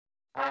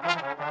Well,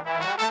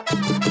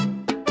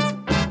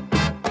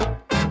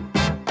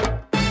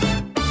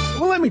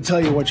 let me tell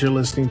you what you're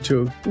listening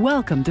to.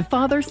 Welcome to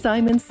Father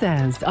Simon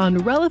Says on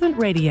Relevant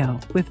Radio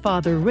with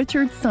Father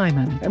Richard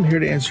Simon. I'm here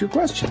to answer your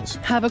questions.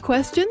 Have a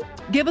question?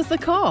 Give us a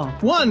call.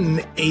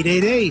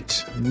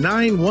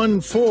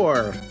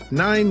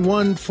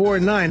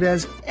 1-888-914-9149.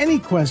 As any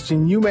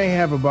question you may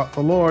have about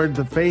the Lord,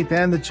 the faith,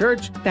 and the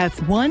church.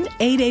 That's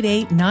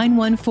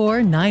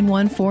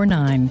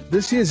 1-888-914-9149.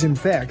 This is, in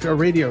fact, a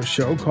radio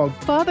show called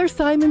Father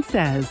Simon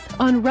Says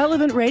on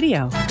Relevant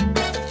Radio.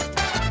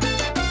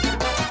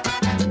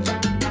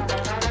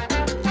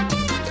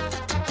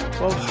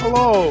 Well,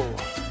 hello.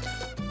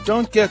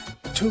 Don't get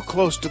too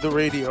close to the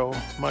radio.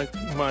 My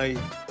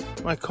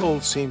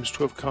cold seems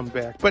to have come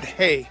back. But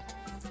hey,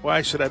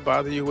 why should I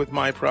bother you with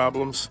my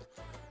problems?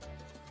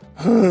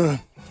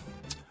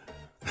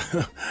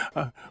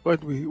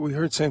 What we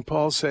heard St.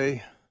 Paul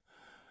say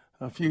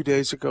a few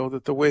days ago,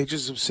 that the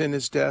wages of sin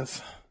is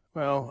death.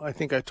 Well, I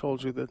think I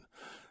told you that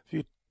if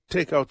you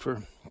take out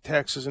for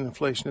taxes and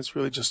inflation, it's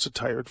really just a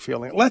tired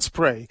feeling. Let's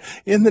pray.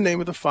 In the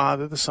name of the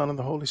Father, the Son, and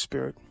the Holy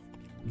Spirit.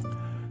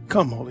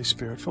 Come, Holy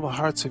Spirit, fill the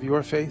hearts of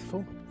your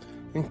faithful,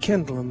 and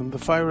kindle in them the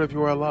fire of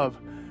your love.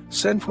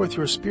 Send forth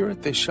your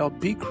Spirit, they shall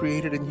be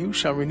created, and you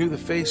shall renew the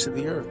face of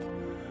the earth.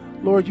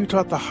 Lord, you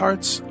taught the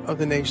hearts of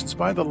the nations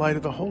by the light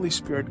of the Holy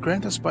Spirit.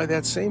 Grant us by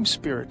that same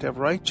Spirit to have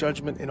right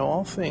judgment in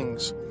all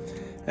things,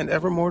 and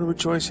evermore to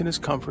rejoice in his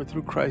comfort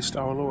through Christ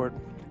our Lord.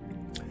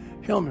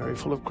 Hail Mary,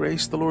 full of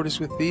grace, the Lord is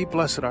with thee.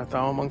 Blessed art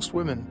thou amongst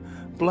women.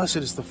 Blessed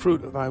is the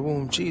fruit of thy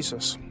womb,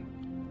 Jesus.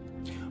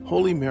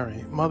 Holy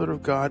Mary, Mother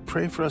of God,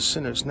 pray for us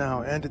sinners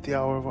now and at the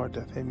hour of our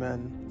death.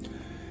 Amen.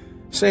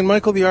 Saint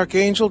Michael the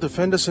Archangel,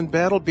 defend us in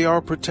battle, be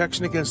our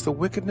protection against the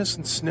wickedness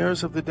and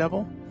snares of the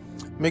devil.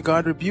 May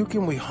God rebuke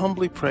him, we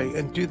humbly pray,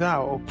 and do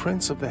thou, O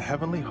Prince of the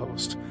heavenly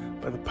host,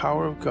 by the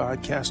power of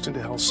God, cast into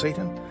hell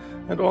Satan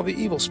and all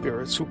the evil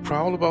spirits who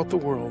prowl about the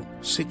world,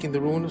 seeking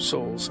the ruin of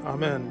souls.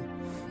 Amen.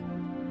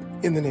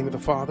 In the name of the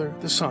Father,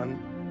 the Son,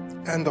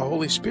 and the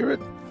Holy Spirit.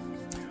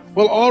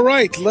 Well, all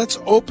right, let's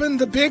open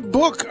the big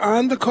book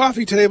on the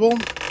coffee table.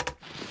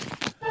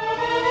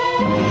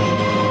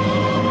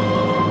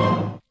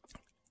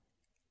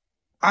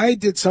 I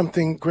did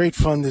something great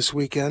fun this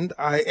weekend.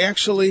 I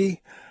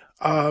actually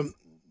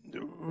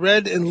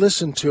read and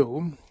listened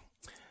to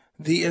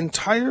the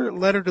entire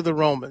letter to the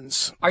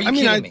Romans. Are you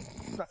kidding me?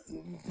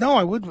 No,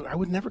 I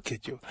would never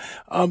kid you.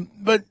 And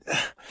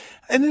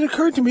it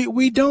occurred to me,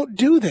 we don't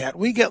do that.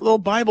 We get little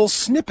Bible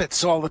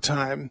snippets all the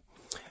time.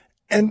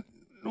 And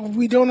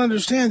we don't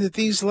understand that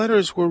these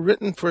letters were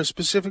written for a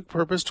specific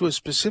purpose to a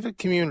specific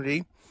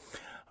community,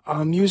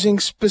 using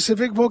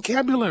specific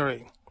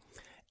vocabulary.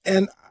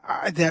 And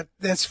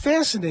that's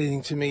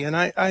fascinating to me. And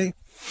I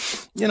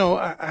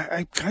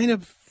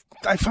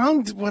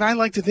found what I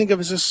like to think of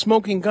as a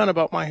smoking gun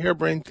about my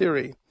harebrained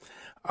theory.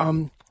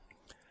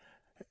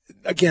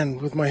 Again,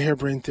 with my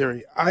harebrained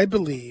theory, I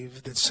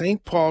believe that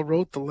St. Paul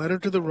wrote the letter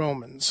to the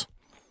Romans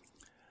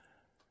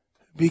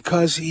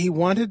because he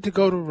wanted to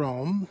go to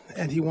Rome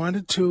and he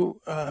wanted to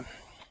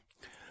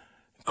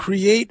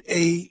create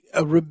a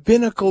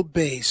rabbinical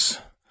base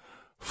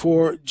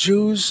for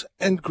Jews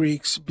and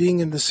Greeks being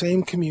in the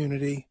same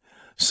community,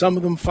 some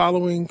of them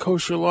following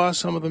kosher law,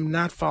 some of them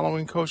not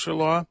following kosher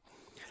law,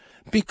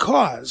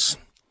 because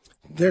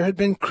there had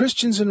been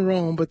Christians in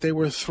Rome, but they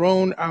were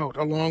thrown out,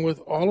 along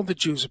with all of the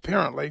Jews,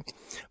 apparently,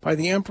 by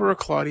the Emperor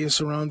Claudius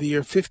around the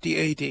year 50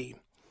 A.D.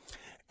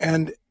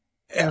 And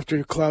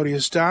after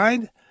Claudius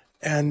died,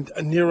 and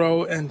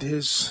Nero and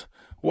his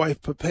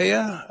wife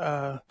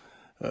Poppaea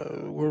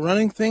were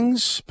running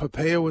things.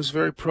 Poppaea was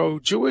very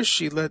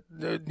pro-Jewish.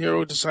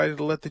 Nero decided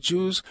to let the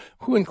Jews,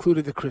 who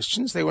included the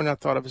Christians,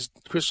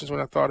 Christians were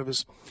not thought of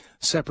as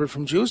separate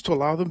from Jews, to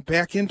allow them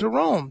back into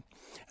Rome.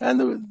 And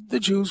the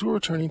Jews were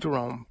returning to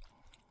Rome.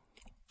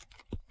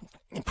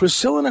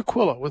 Priscilla and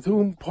Aquila, with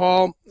whom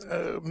Paul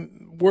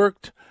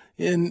worked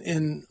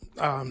in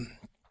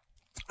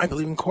I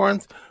believe in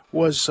Corinth,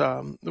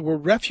 were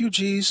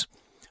refugees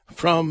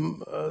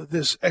from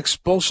this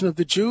expulsion of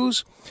the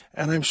Jews,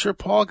 and I'm sure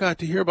Paul got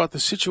to hear about the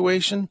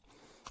situation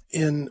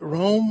in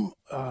Rome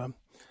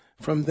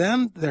from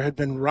them. There had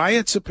been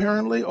riots,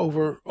 apparently,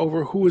 over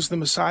who was the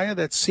Messiah.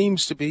 That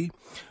seems to be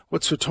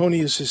what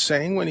Suetonius is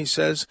saying when he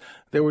says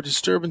there were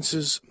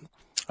disturbances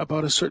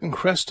about a certain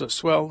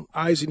Christus. Well,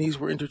 I's and E's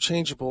were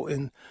interchangeable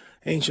in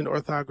ancient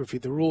orthography.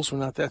 The rules were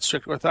not that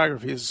strict.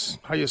 Orthography is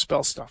how you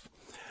spell stuff.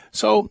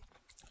 So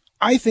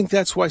I think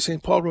that's why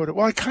St. Paul wrote it.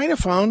 Well, I kind of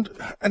found,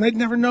 and I'd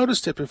never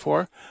noticed it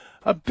before,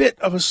 a bit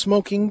of a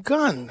smoking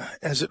gun,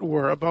 as it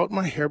were, about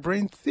my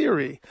harebrained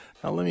theory.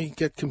 Now, let me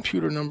get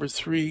computer number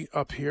 3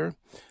 up here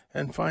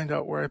and find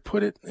out where I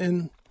put it.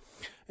 In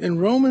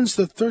Romans,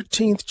 the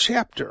 13th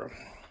chapter,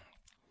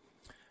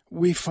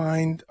 we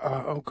find,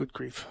 good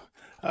grief.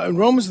 In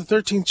Romans, the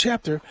 13th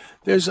chapter,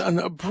 there's an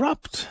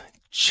abrupt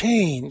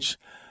change,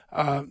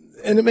 and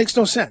it makes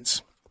no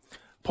sense.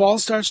 Paul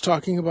starts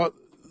talking about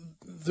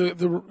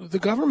the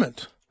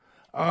government.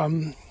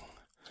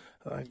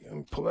 Let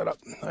me pull that up.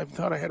 I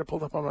thought I had it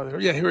pulled up on my other.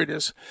 Yeah, here it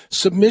is.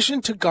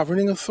 Submission to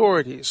governing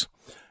authorities.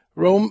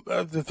 Rome,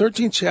 the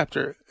 13th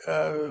chapter.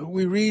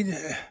 We read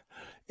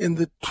in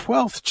the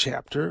 12th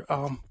chapter,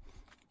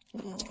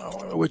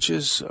 which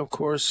is, of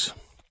course,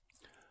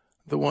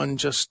 the one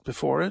just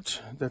before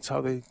it. That's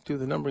how they do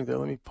the numbering there.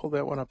 Let me pull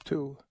that one up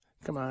too.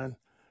 Come on.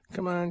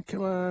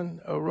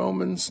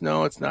 Romans.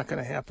 No, it's not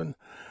going to happen.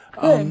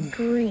 Good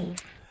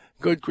grief.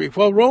 Good grief.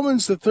 Well,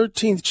 Romans, the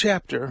 13th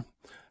chapter,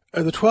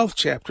 or the 12th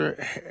chapter,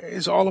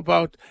 is all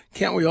about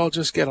can't we all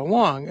just get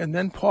along? And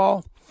then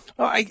Paul,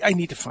 I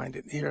need to find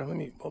it here.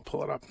 We'll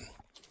pull it up.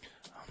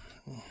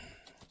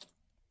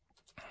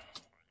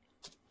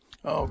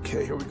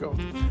 Okay, here we go.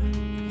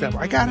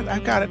 I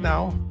got it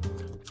now.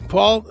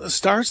 Paul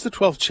starts the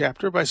 12th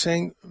chapter by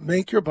saying,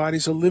 make your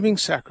bodies a living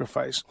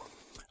sacrifice.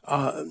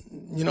 Then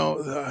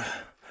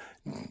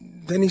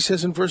he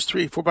says in verse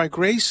 3, for by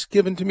grace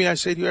given to me, I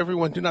say to you,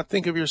 everyone, do not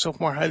think of yourself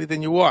more highly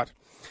than you ought.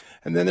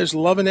 And then there's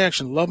love in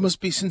action. Love must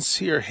be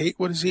sincere. Hate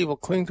what is evil.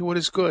 Cling to what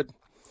is good.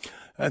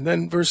 And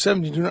then verse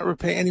 17, do not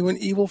repay anyone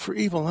evil for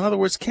evil. In other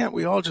words, can't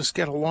we all just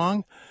get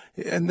along?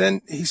 And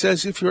then he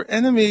says, if your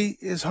enemy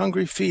is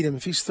hungry, feed him.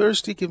 If he's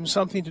thirsty, give him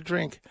something to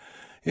drink.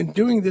 In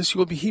doing this, you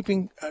will be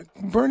heaping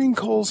burning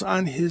coals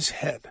on his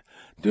head.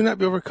 Do not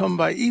be overcome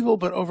by evil,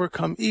 but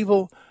overcome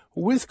evil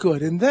with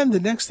good. And then the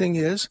next thing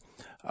is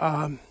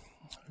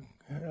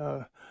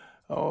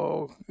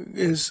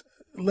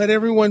let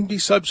everyone be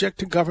subject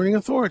to governing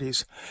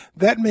authorities.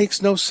 That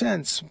makes no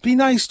sense. Be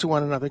nice to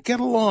one another. Get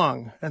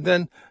along. And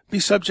then be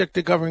subject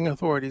to governing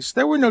authorities.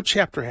 There were no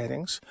chapter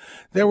headings.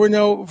 There were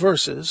no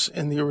verses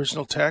in the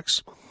original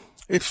text.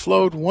 It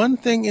flowed one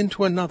thing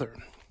into another.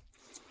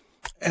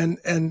 And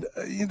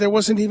there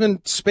wasn't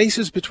even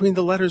spaces between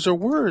the letters or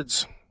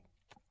words.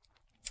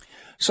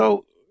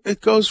 So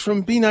it goes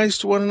from be nice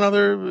to one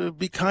another,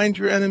 be kind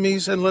to your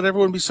enemies, and let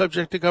everyone be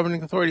subject to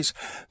governing authorities.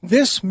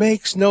 This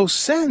makes no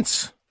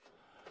sense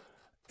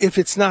if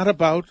it's not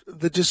about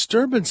the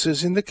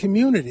disturbances in the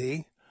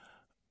community,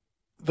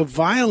 the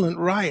violent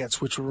riots,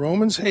 which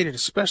Romans hated,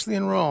 especially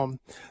in Rome,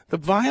 the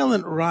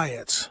violent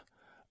riots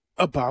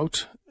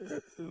about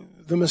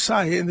the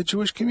Messiah in the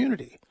Jewish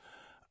community.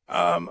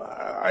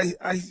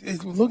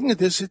 Looking at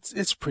this,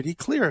 it's pretty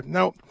clear.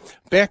 Now,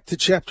 back to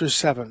chapter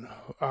 7,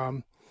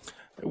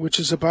 which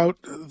is about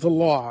the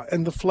law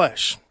and the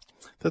flesh.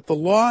 That the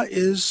law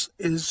is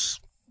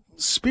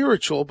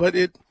spiritual, but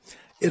it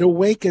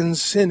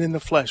awakens sin in the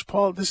flesh.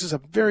 Paul, this is a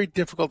very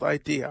difficult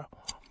idea.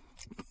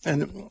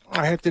 And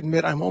I have to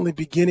admit, I'm only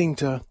beginning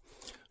to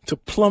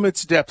plumb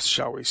its depths,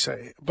 shall we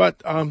say.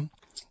 But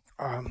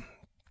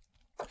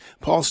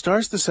Paul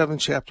starts the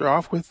 7th chapter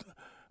off with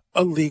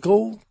a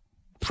legal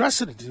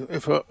precedent.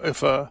 If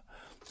a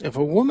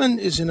woman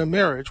is in a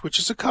marriage, which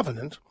is a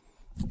covenant,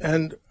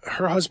 and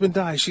her husband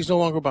dies, she's no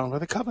longer bound by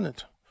the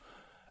covenant.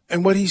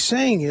 And what he's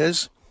saying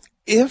is,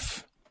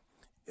 if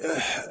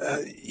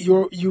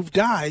you've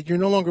died, you're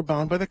no longer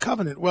bound by the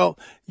covenant. Well,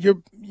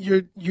 you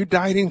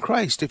died in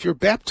Christ. If you're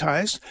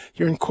baptized,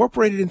 you're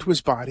incorporated into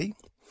his body,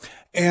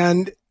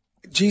 and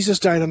Jesus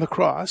died on the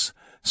cross.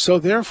 So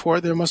therefore,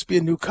 there must be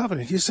a new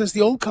covenant. He says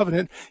the old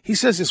covenant, he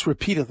says this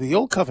repeatedly, the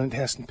old covenant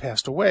hasn't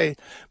passed away,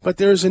 but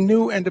there is a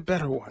new and a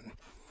better one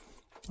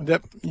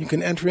that you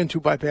can enter into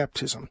by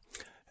baptism.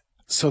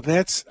 So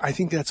I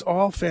think that's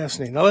all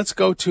fascinating. Now let's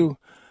go to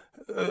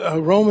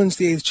Romans,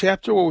 the 8th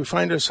chapter, where we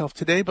find ourselves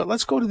today, but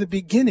let's go to the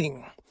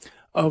beginning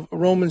of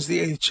Romans, the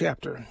 8th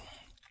chapter.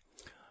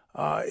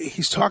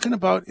 He's talking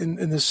about in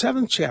the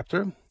 7th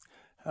chapter,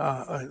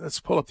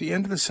 let's pull up the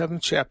end of the 7th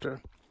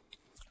chapter.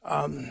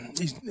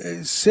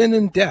 Sin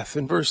and death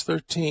in verse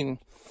 13.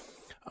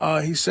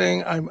 He's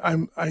saying,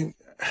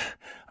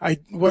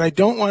 what I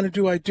don't want to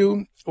do, I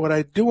do. What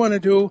I do want to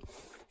do,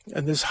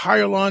 and this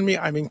higher on me,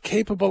 I'm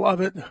incapable of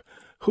it.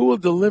 Who will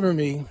deliver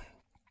me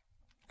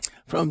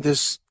from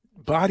this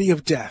body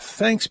of death?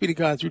 Thanks be to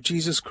God through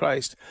Jesus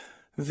Christ.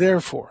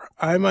 Therefore,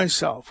 I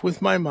myself,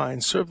 with my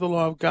mind, serve the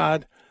law of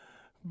God,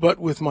 but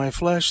with my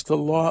flesh, the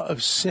law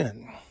of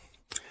sin.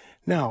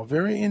 Now,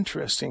 very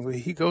interestingly,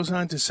 he goes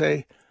on to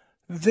say,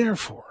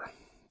 therefore,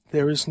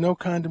 there is no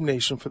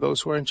condemnation for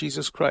those who are in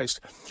Jesus Christ.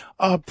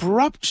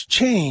 Abrupt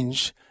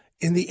change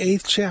in the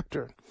 8th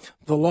chapter.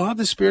 The law of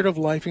the Spirit of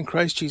life in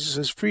Christ Jesus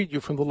has freed you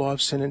from the law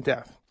of sin and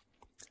death.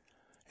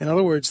 In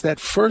other words,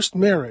 that first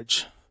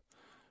marriage,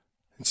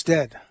 it's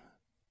dead.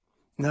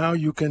 Now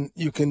you can,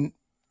 in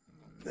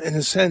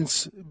a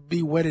sense,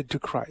 be wedded to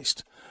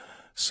Christ.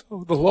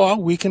 So the law,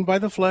 weakened by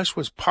the flesh,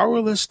 was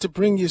powerless to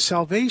bring you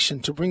salvation,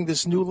 to bring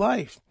this new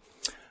life.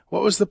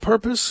 What was the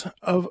purpose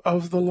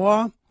of the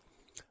law?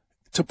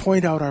 To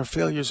point out our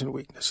failures and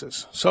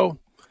weaknesses. So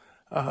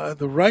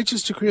the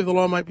righteous decree of the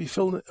law might be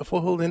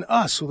fulfilled in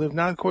us who live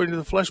not according to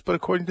the flesh, but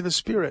according to the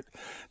Spirit.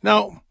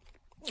 Now,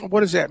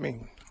 what does that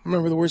mean?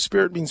 Remember, the word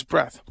spirit means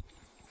breath.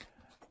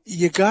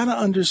 You got to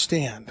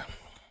understand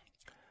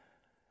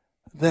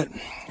that,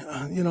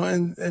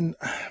 and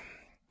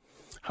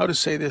how to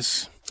say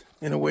this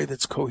in a way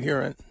that's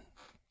coherent.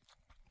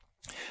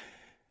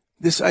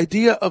 this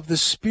idea of the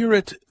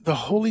Spirit, the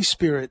Holy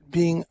Spirit,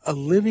 being a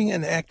living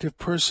and active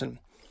person,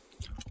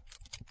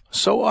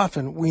 so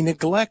often we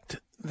neglect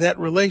that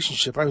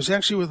relationship. I was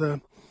actually with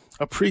a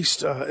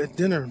priest at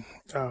dinner,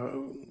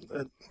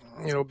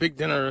 big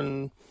dinner,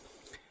 and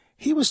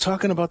he was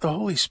talking about the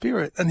Holy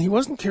Spirit, and he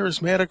wasn't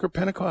charismatic or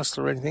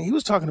Pentecostal or anything. He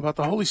was talking about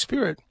the Holy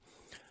Spirit,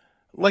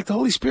 like the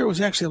Holy Spirit was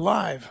actually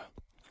alive.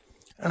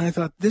 And I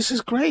thought, this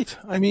is great.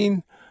 I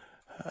mean,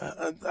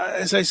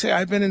 as I say,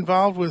 I've been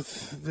involved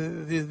with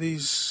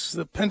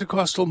the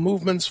Pentecostal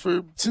movements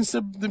since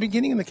the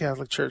beginning in the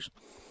Catholic Church.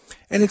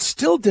 And it's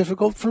still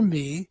difficult for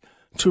me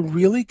to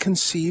really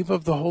conceive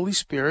of the Holy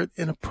Spirit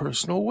in a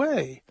personal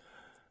way.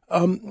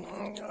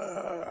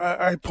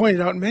 I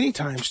pointed out many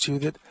times to you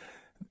that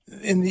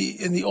in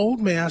the old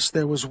Mass,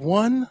 there was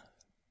one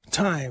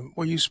time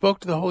where you spoke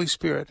to the Holy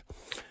Spirit.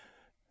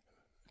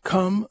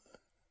 Come,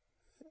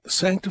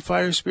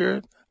 sanctify your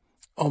spirit,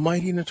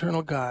 Almighty and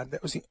eternal God.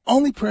 That was the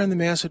only prayer in the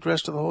Mass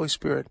addressed to the Holy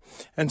Spirit.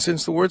 And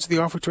since the words of the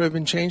offertory have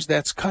been changed,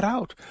 that's cut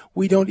out.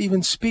 We don't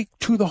even speak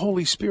to the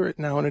Holy Spirit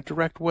now in a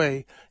direct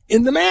way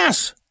in the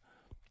Mass.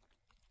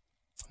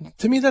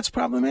 To me, that's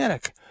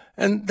problematic.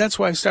 And that's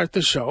why I start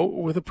the show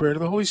with a prayer to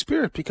the Holy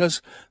Spirit,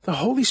 because the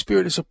Holy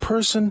Spirit is a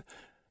person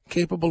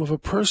capable of a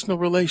personal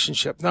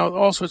relationship. Now,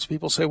 all sorts of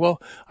people say,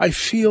 well, I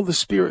feel the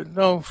Spirit.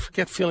 No,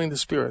 forget feeling the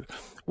Spirit.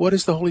 What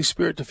is the Holy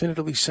Spirit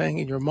definitively saying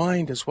in your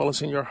mind as well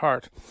as in your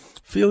heart?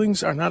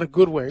 Feelings are not a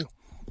good way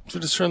to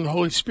discern the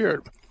Holy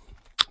Spirit.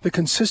 The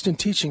consistent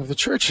teaching of the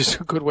Church is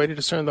a good way to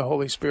discern the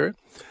Holy Spirit.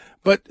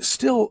 But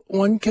still,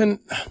 one can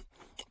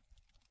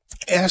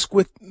ask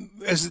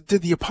as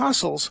did the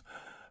apostles.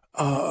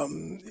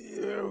 I'm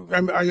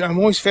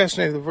always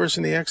fascinated with the verse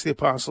in the Acts of the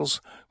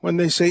Apostles when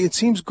they say, it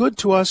seems good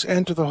to us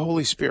and to the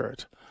Holy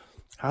Spirit.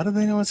 How do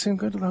they know it seemed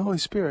good to the Holy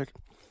Spirit?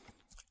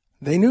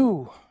 They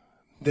knew.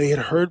 They had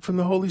heard from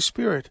the Holy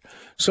Spirit.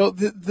 So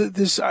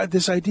this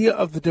idea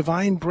of the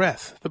divine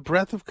breath, the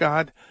breath of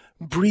God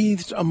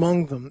breathed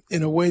among them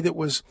in a way that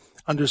was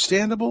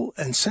understandable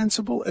and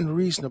sensible and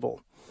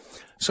reasonable.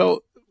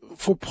 So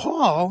for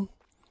Paul,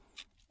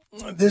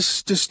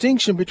 this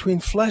distinction between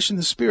flesh and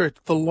the Spirit,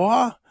 the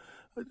law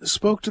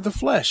spoke to the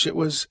flesh. It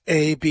was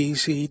A, B,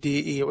 C,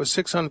 D, E. It was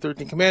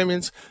 613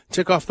 commandments.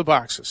 Tick off the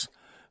boxes.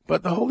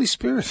 But the Holy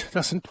Spirit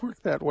doesn't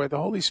work that way. The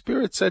Holy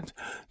Spirit said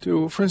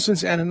to, for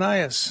instance,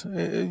 Ananias,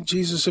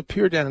 Jesus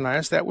appeared to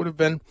Ananias. That would have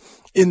been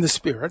in the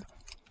Spirit.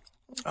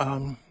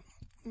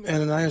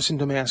 Ananias in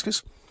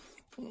Damascus.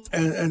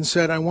 And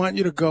said, I want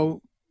you to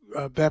go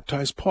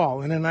baptize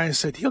Paul. And Ananias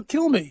said, he'll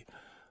kill me.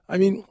 I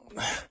mean,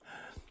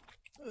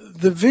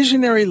 the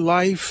visionary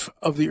life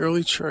of the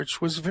early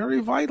church was very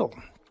vital.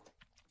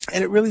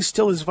 And it really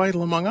still is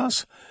vital among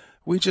us.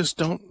 We just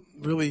don't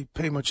really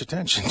pay much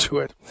attention to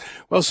it.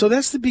 Well, so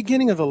that's the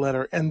beginning of the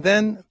letter. And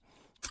then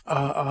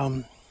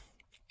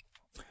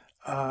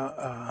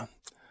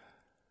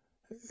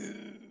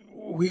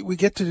we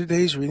get to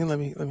today's reading. Let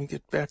me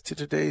get back to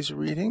today's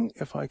reading,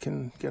 if I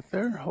can get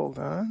there. Hold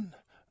on.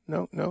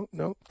 No.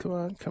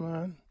 Come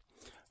on.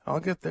 I'll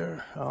get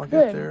there.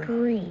 Good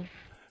grief.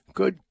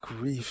 Good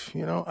grief.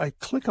 You know, I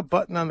click a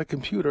button on the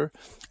computer,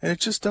 and it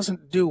just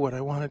doesn't do what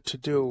I want it to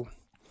do.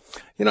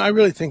 You know, I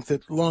really think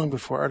that long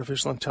before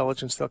artificial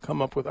intelligence, they'll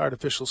come up with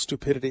artificial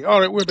stupidity. All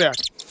right, we're back.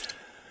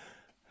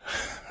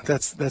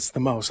 That's the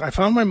mouse. I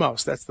found my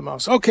mouse. That's the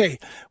mouse. Okay,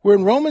 we're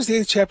in Romans, the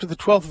 8th chapter, the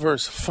 12th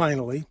verse,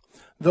 finally.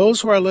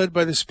 Those who are led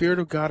by the Spirit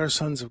of God are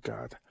sons of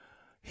God.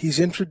 He's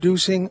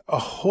introducing a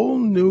whole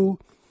new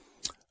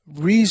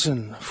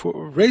raison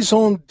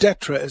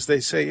d'etre, as they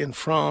say in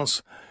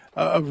France,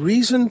 a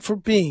reason for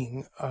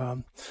being.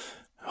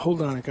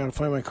 Hold on, I got to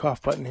find my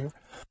cough button here.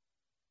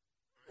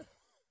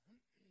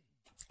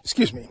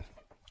 Excuse me.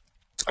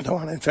 I don't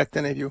want to infect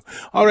any of you.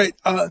 All right.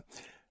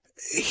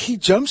 He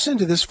jumps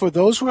into this. For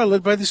those who are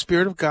led by the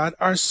Spirit of God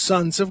are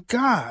sons of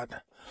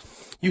God.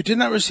 You did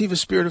not receive a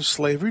spirit of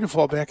slavery to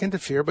fall back into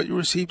fear, but you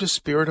received a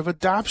spirit of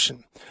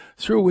adoption,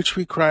 through which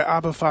we cry,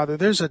 Abba, Father.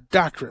 There's a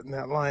doctorate in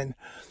that line.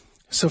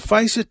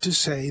 Suffice it to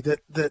say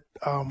that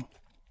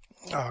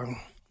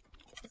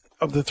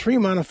of the three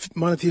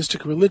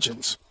monotheistic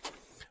religions,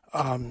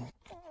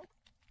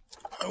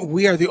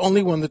 we are the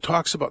only one that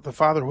talks about the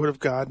fatherhood of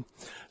God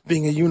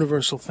being a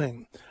universal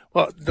thing.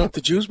 Well, don't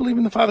the Jews believe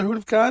in the fatherhood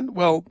of God?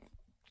 Well,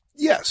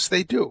 yes,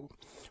 they do.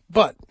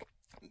 But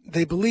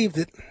they believe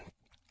that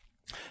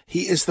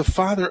he is the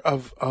father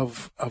of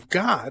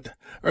God,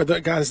 or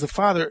that God is the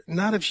father,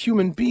 not of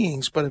human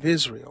beings, but of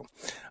Israel.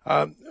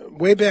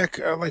 Way back,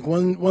 like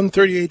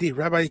 130 AD,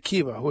 Rabbi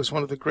Akiva, who was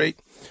one of the great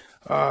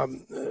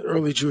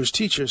early Jewish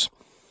teachers,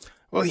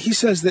 well, he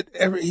says that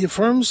he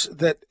affirms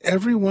that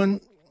everyone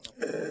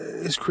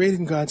is created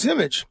in God's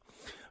image,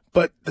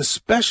 but the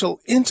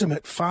special,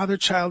 intimate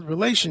father-child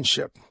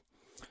relationship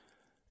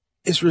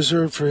is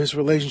reserved for his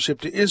relationship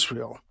to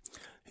Israel.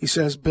 He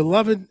says,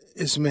 Beloved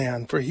is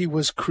man, for he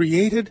was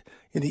created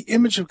in the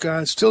image of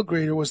God. Still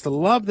greater was the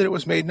love that it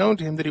was made known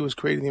to him that he was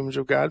created in the image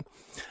of God.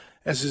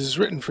 as it is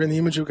written, for in the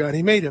image of God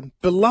he made him.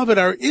 Beloved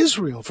are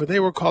Israel, for they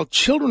were called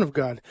children of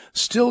God.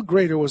 Still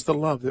greater was the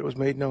love that was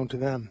made known to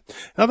them.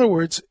 In other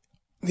words,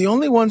 the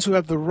only ones who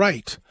have the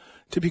right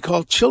to be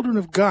called children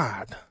of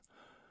God,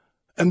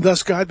 and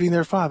thus God being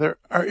their father,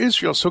 are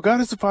Israel. So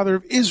God is the father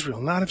of Israel,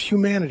 not of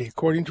humanity,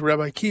 according to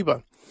Rabbi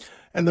Kiva.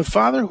 And the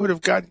fatherhood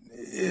of God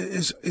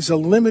is a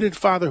limited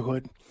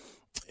fatherhood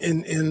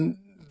in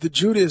the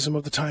Judaism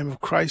of the time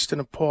of Christ and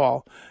of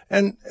Paul.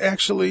 And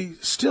actually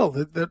still,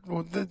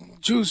 the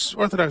Jews,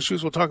 Orthodox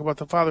Jews, will talk about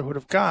the fatherhood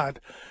of God,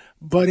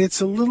 but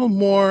it's a little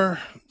more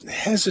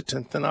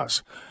hesitant than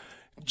us.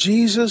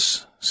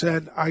 Jesus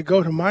said, I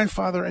go to my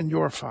Father and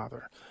your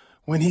Father.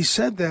 When he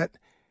said that,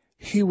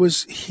 he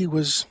was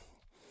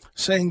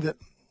saying that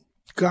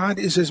God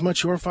is as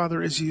much your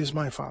Father as he is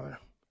my Father.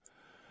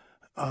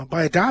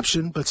 By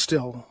adoption, but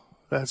still,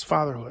 that's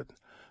fatherhood.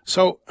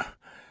 So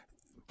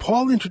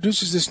Paul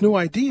introduces this new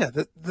idea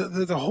that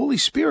the Holy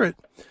Spirit,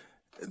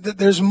 that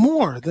there's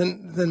more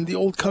than the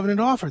old covenant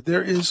offered.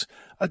 There is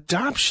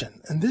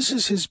adoption, and this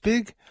is his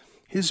big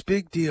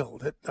deal,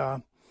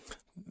 that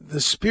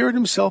the Spirit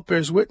himself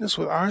bears witness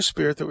with our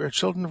spirit that we are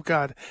children of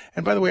God.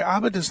 And by the way,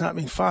 Abba does not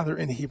mean father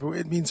in Hebrew.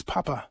 It means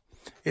papa.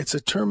 It's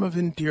a term of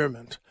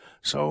endearment.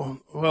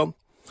 So, well,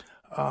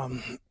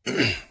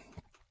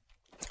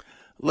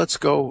 let's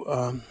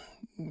go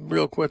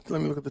real quick.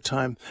 Let me look at the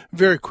time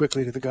very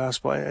quickly to the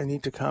gospel. I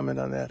need to comment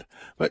on that.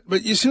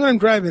 But you see what I'm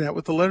driving at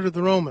with the letter to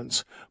the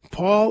Romans.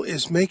 Paul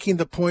is making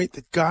the point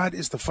that God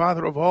is the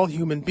father of all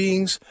human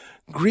beings,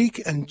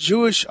 Greek and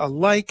Jewish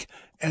alike,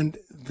 and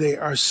they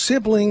are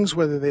siblings,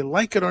 whether they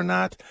like it or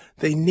not.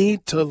 They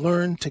need to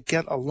learn to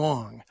get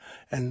along.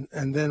 And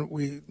then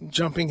we,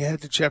 jumping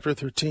ahead to chapter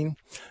 13,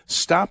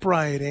 stop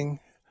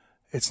rioting.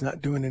 It's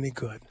not doing any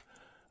good.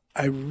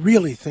 I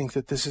really think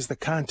that this is the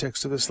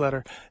context of this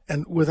letter,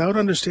 and without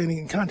understanding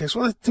in context,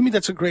 well, to me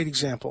that's a great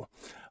example.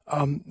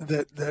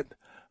 That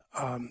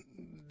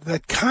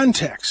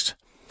context.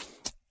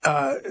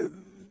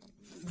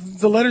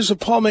 The letters of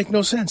Paul make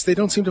no sense. They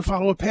don't seem to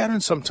follow a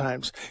pattern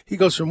sometimes. He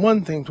goes from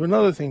one thing to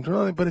another thing to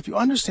another. But if you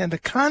understand the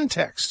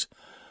context,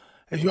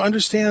 if you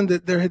understand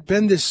that there had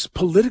been this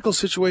political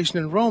situation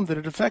in Rome that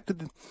had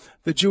affected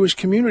the Jewish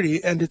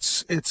community and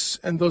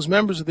and those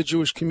members of the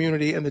Jewish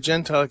community and the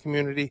Gentile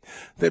community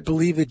that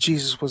believed that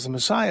Jesus was the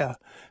Messiah,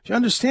 if you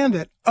understand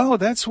that,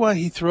 that's why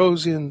he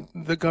throws in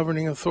the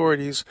governing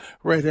authorities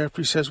right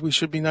after he says we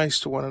should be nice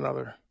to one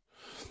another.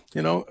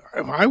 You know,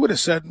 I would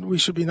have said we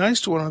should be nice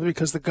to one another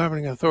because the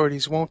governing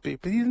authorities won't be.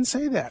 But he didn't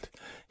say that.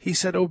 He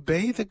said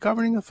obey the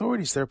governing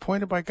authorities. They're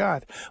appointed by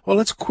God. Well,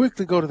 let's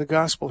quickly go to the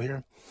gospel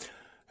here.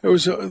 There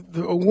was a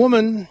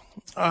woman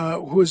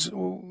who was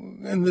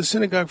in the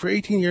synagogue for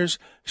 18 years.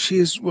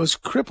 She was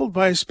crippled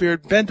by a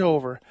spirit, bent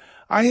over.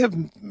 I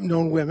have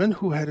known women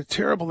who had a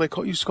terrible,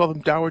 used to call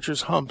them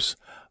dowager's humps.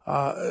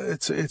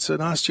 It's an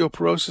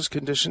osteoporosis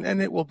condition,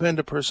 and it will bend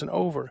a person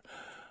over.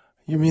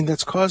 You mean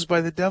that's caused by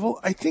the devil?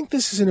 I think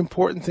this is an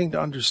important thing to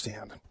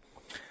understand,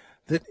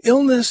 that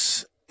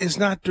illness is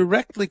not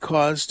directly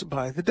caused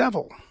by the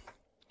devil.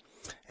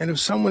 And if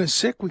someone is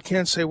sick, we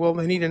can't say, well,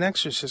 they need an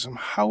exorcism.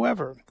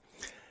 However,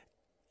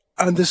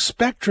 on the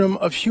spectrum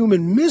of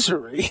human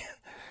misery,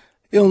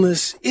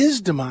 illness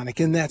is demonic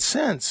in that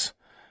sense,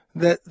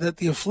 that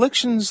the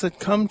afflictions that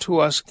come to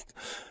us,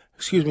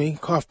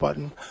 cough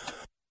button,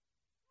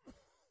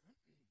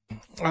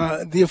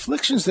 the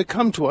afflictions that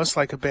come to us,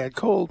 like a bad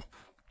cold,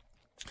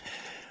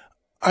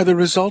 are the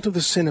result of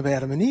the sin of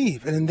Adam and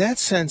Eve, and in that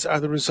sense are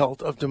the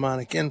result of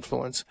demonic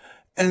influence.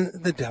 And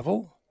the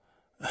devil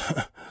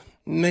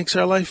makes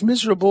our life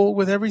miserable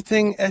with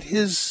everything at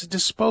his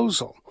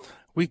disposal.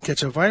 We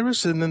catch a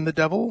virus, and then the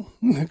devil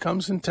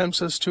comes and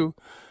tempts us to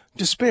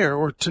despair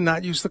or to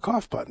not use the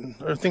cough button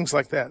or things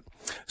like that.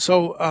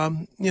 So,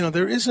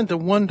 there isn't a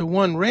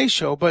one-to-one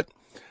ratio, but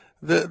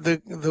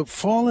the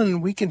fallen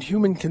and weakened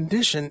human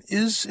condition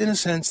is, in a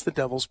sense, the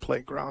devil's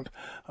playground.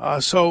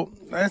 So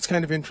that's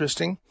kind of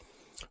interesting.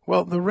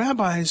 Well, the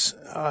rabbis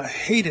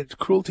hated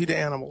cruelty to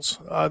animals.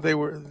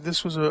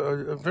 This was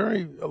a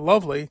very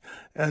lovely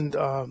and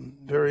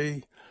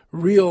very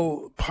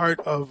real part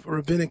of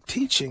rabbinic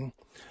teaching,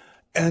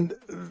 and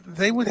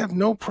they would have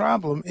no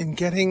problem in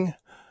getting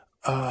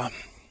an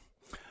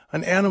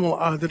animal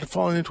that had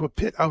fallen into a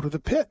pit out of the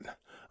pit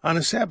on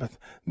a Sabbath.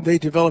 They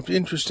developed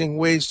interesting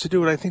ways to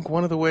do it. I think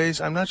one of the ways,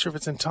 I'm not sure if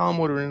it's in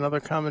Talmud or in another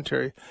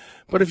commentary,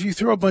 but if you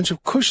throw a bunch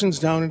of cushions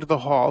down into the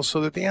hall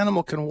so that the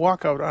animal can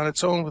walk out on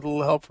its own with a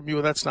little help from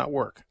you, that's not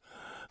work.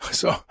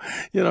 So,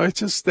 it's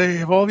just, they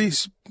have all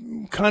these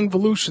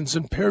convolutions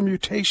and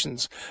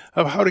permutations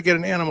of how to get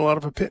an animal out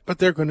of a pit, but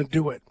they're going to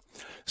do it.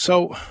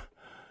 So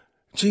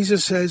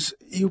Jesus says,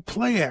 you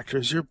play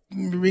actors, you're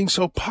being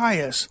so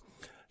pious.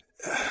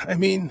 I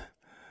mean,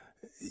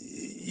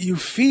 you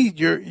feed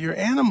your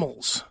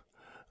animals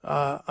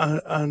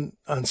on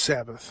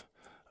Sabbath.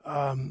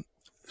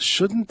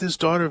 Shouldn't this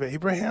daughter of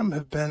Abraham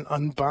have been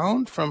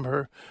unbound from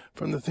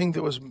the thing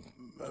that was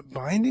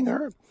binding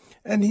her?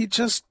 And it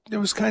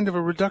was kind of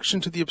a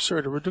reduction to the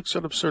absurd, a reduction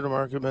ad absurdum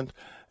argument,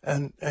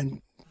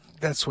 and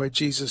that's why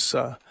Jesus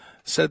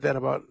said that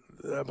about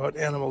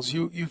animals.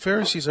 You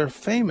Pharisees are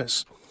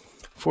famous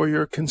for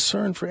your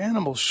concern for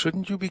animals.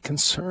 Shouldn't you be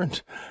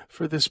concerned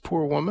for this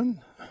poor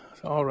woman?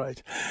 All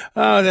right.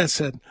 That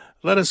said,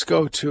 let us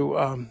go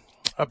to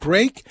a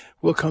break.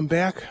 We'll come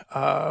back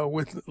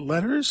with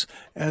letters,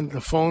 and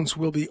the phones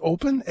will be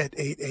open at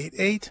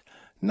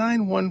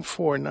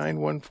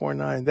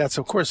 888-914-9149. That's,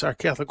 of course, our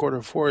Catholic Order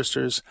of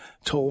Foresters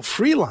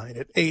toll-free line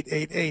at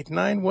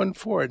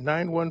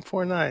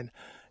 888-914-9149.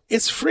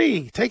 It's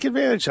free. Take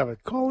advantage of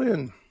it. Call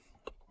in.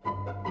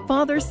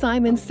 Father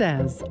Simon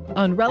Says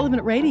on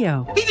Relevant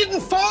Radio. He didn't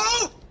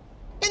fall?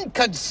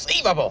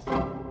 Inconceivable.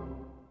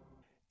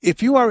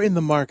 If you are in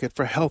the market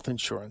for health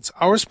insurance,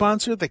 our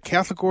sponsor, the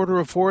Catholic Order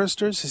of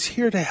Foresters, is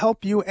here to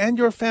help you and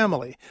your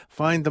family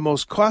find the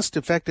most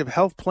cost-effective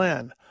health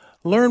plan.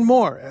 Learn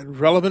more at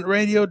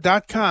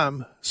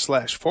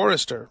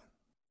relevantradio.com/Forester.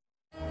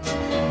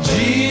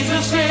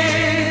 Jesus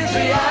is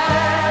the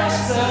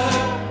answer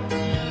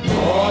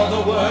for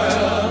the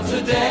world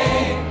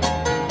today.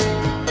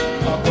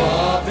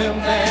 Above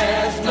him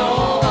there's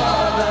no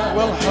other.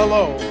 Well,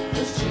 hello.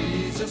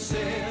 Jesus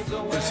is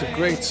the way. It's a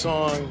great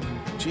song.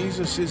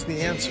 Jesus is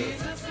the answer.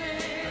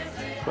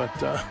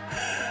 But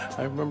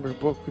I remember a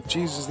book with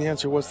Jesus, the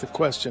answer was the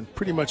question.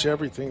 Pretty much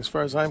everything as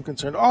far as I'm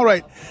concerned. All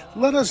right,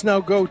 let us now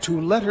go to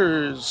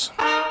letters.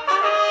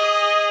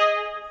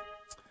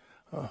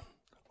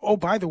 Oh,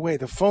 by the way,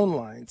 the phone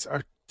lines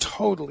are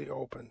totally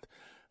open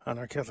on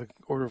our Catholic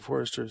Order of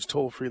Foresters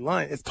toll-free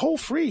line. It's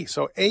toll-free,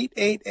 so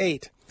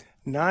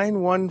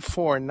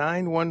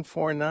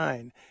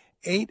 888-914-9149.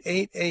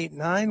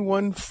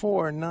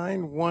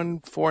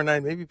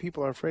 888-914-9149. Maybe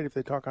people are afraid if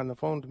they talk on the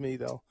phone to me,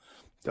 they'll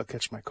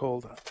catch my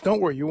cold.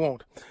 Don't worry, you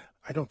won't.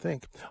 I don't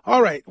think.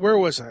 All right, where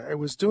was I? I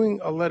was doing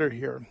a letter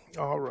here.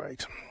 All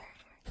right.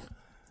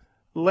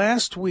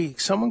 Last week,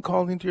 someone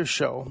called into your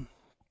show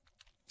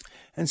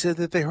and said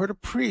that they heard a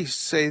priest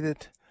say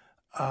that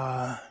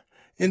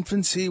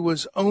infancy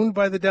was owned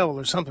by the devil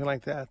or something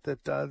like that,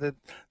 that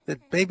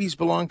babies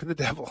belong to the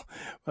devil.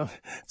 Well,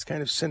 it's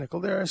kind of cynical.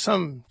 There are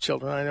some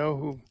children I know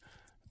who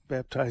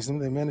baptized them.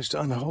 They managed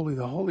to unholy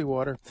the holy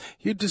water.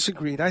 You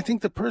disagreed. I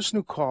think the person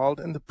who called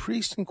and the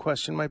priest in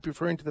question might be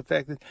referring to the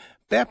fact that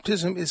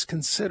baptism is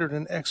considered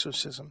an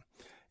exorcism.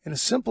 In a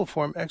simple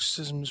form,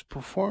 exorcism is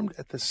performed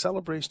at the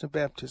celebration of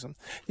baptism.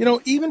 You know,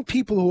 even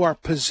people who are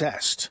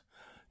possessed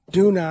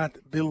do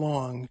not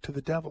belong to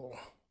the devil.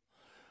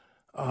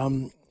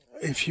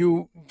 If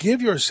you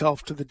give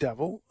yourself to the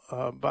devil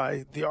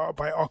by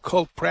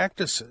occult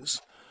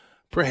practices,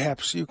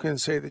 perhaps you can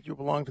say that you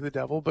belong to the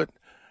devil, but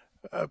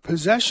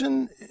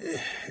possession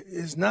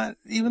is not,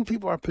 even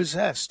people are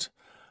possessed.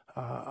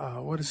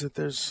 What is it?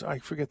 I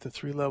forget the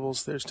three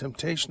levels. There's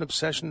temptation,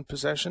 obsession,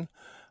 possession.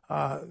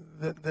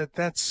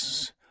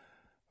 That's,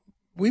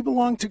 we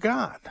belong to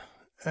God,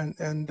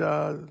 and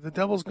the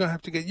devil's going to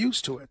have to get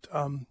used to it.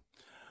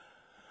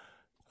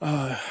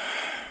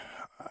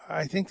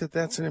 I think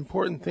that's an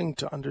important thing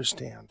to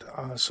understand.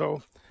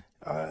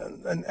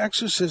 An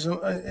exorcism,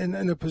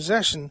 in a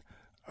possession,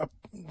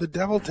 the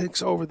devil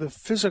takes over the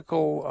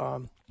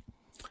physical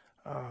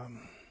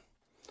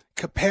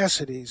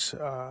capacities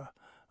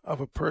of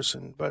a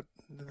person, but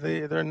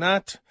they're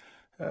not,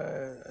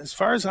 as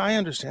far as I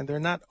understand, they're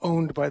not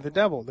owned by the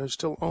devil. They're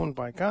still owned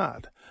by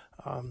God.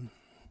 And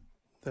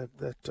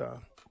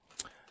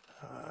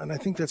I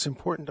think that's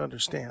important to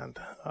understand.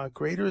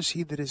 Greater is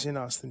he that is in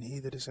us than he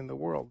that is in the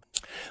world.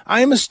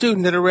 I am a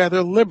student at a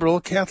rather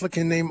liberal Catholic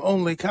in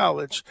name-only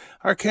college.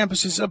 Our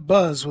campus is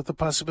abuzz with the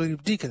possibility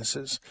of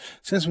deaconesses,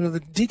 since we know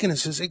that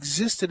deaconesses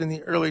existed in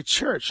the early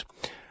church.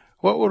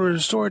 What would a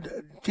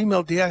restored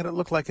female diaconate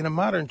look like in a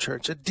modern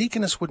church? A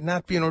deaconess would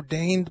not be an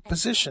ordained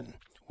position,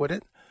 would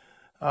it?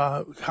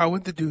 How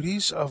would the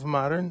duties of a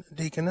modern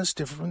deaconess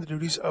differ from the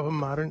duties of a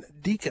modern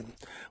deacon?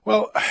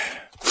 Well,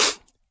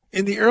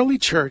 in the early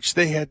church,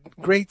 they had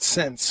great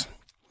sense,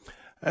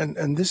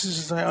 and this is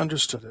as I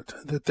understood it,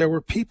 that there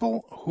were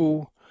people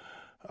who,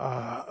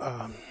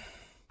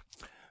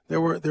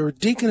 there were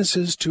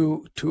deaconesses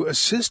to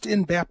assist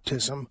in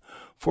baptism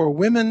for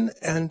women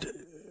and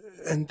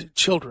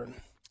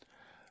children,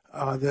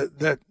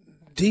 that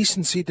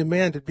decency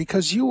demanded,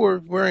 because you were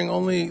wearing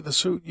only the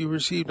suit you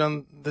received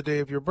on the day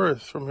of your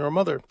birth from your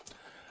mother.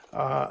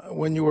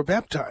 When you were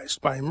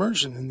baptized by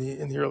immersion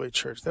in the early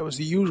church. That was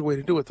the usual way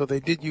to do it, though they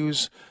did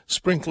use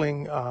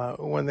sprinkling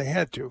when they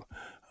had to.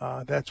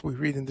 That's what we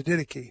read in the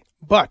Didache.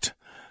 But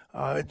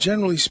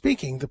generally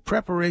speaking, the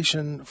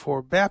preparation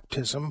for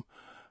baptism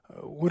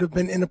would have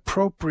been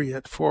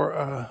inappropriate for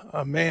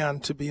a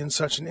man to be in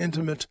such an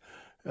intimate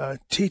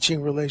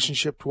teaching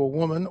relationship to a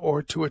woman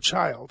or to a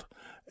child.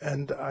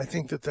 And I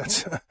think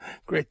that's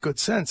great good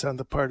sense on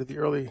the part of the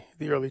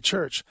early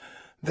church.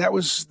 That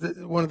was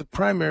one of the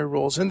primary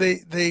roles, and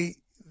they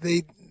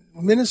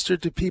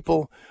ministered to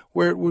people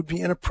where it would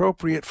be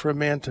inappropriate for a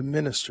man to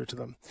minister to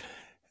them.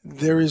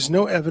 There is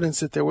no evidence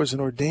that there was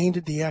an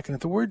ordained diaconate.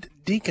 The word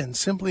deacon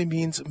simply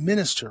means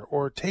minister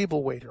or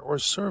table waiter or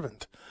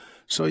servant.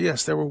 So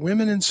yes, there were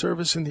women in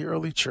service in the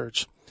early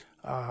church,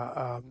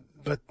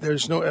 But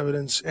there's no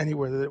evidence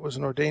anywhere that it was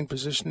an ordained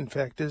position. In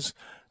fact,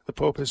 the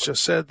Pope has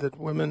just said that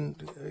women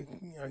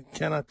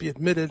cannot be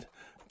admitted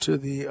to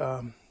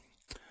the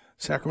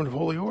Sacrament of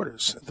Holy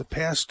Orders. The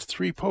past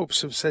 3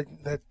 popes have said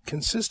that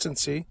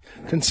consistently,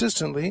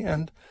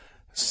 and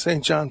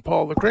St. John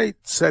Paul the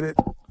Great said it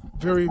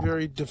very,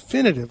 very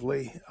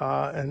definitively,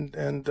 and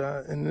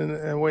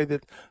in a way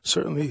that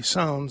certainly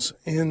sounds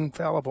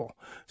infallible.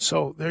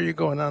 So there you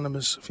go,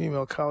 anonymous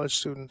female college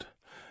student.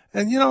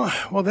 And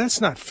well,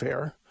 that's not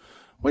fair.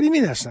 What do you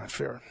mean that's not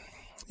fair?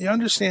 You have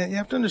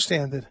to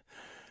understand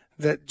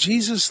that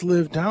Jesus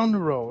lived down the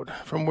road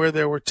from where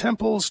there were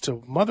temples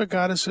to mother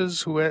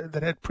goddesses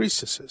that had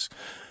priestesses.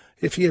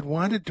 If he had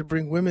wanted to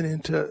bring women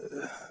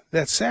into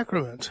that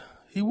sacrament,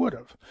 he would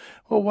have.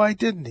 Well, why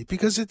didn't he?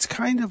 Because it's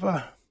kind of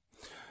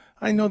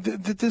I know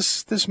that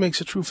this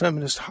makes a true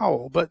feminist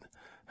howl, but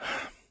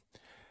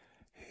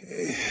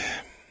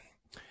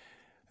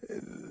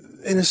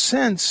in a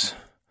sense,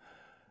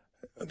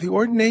 the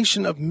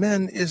ordination of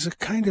men is a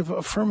kind of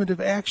affirmative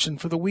action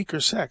for the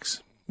weaker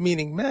sex,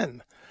 meaning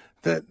men.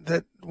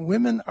 That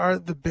women are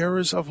the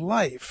bearers of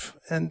life,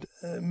 and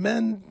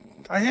men.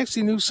 I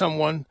actually knew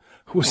someone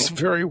who was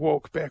very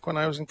woke back when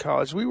I was in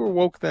college. We were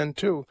woke then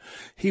too.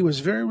 He was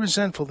very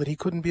resentful that he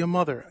couldn't be a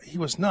mother. He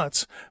was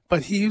nuts,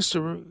 but he used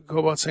to go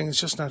about saying it's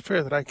just not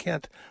fair that I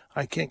can't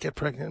get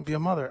pregnant and be a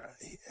mother.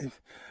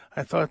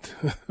 I thought,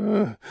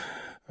 oh,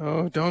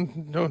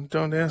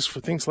 don't ask for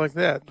things like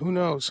that. Who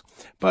knows?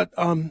 But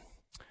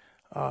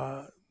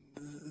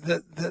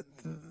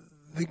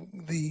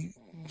the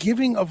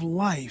giving of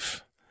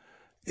life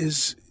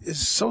is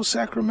so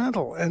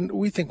sacramental, and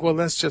we think, well,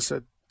 that's just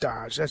a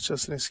dodge, that's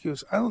just an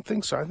excuse. I don't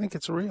think so. I think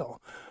it's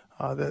real.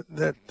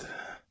 That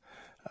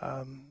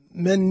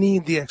men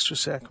need the extra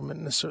sacrament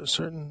in a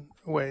certain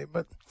way,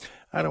 but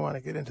I don't want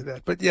to get into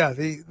that. But yeah,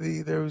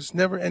 there was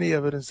never any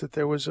evidence that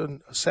there was a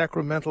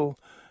sacramental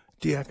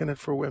diaconate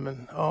for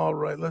women. All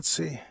right, let's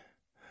see.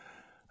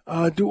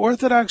 Do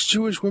Orthodox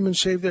Jewish women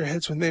shave their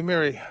heads when they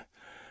marry?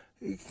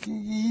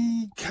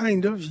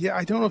 Kind of, yeah.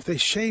 I don't know if they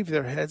shave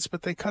their heads,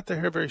 but they cut their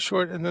hair very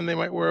short, and then they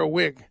might wear a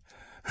wig.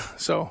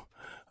 So,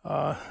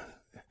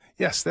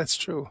 yes, that's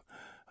true.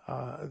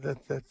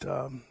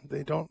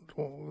 They don't.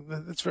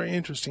 That's very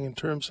interesting in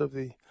terms of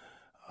the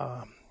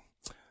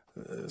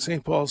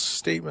St. Paul's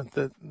statement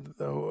that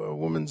a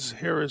woman's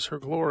hair is her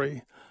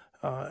glory,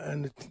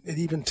 and it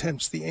even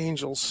tempts the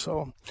angels.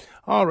 So,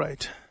 all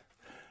right.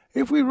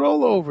 If we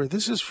roll over,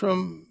 this is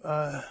from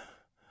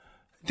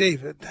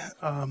David.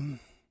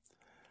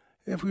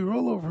 If we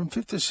roll over from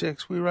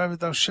 56, we arrive at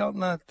thou shalt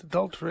not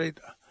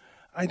adulterate.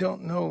 I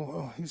don't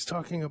know. He's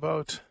talking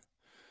about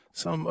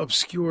some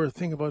obscure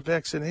thing about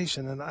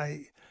vaccination, and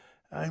I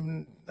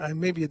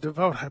may be a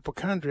devout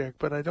hypochondriac,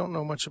 but I don't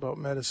know much about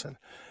medicine.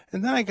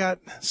 And then I got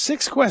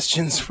 6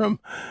 questions from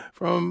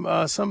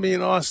somebody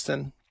in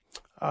Austin,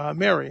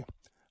 Mary.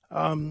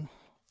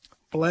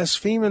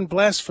 Blaspheme and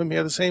blasphemy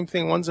are the same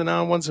thing. One's a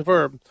noun, one's a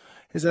verb.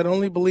 Is that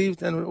only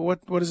believed? And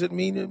what does it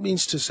mean? It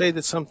means to say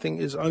that something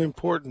is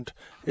unimportant.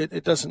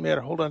 It doesn't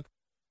matter. Hold on.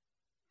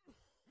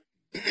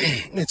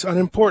 It's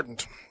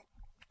unimportant.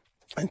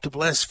 And to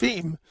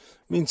blaspheme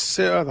means to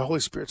say, oh, the Holy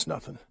Spirit's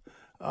nothing.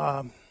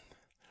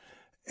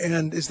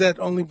 And is that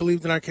only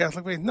believed in our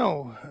Catholic faith?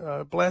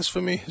 No.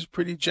 Blasphemy is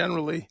pretty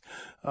generally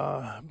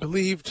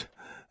believed,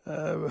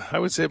 I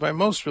would say, by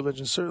most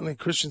religions, certainly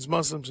Christians,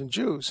 Muslims, and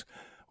Jews.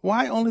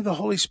 Why only the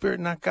Holy Spirit,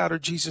 not God or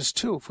Jesus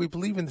too, if we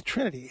believe in the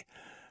Trinity?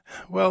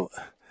 Well,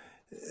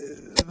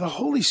 the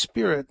Holy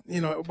Spirit,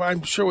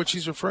 I'm sure what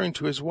she's referring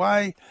to is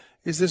why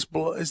is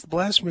the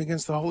blasphemy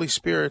against the Holy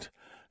Spirit,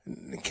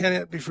 can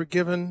it be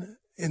forgiven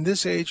in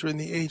this age or in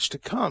the age to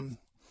come?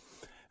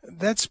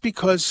 That's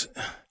because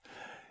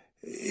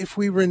if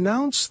we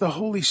renounce the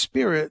Holy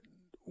Spirit,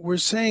 we're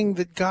saying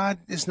that God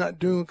is not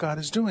doing what God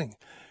is doing.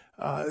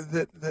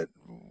 That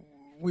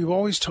we've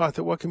always taught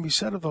that what can be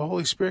said of the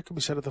Holy Spirit can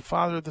be said of the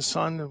Father, the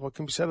Son, and what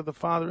can be said of the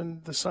Father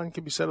and the Son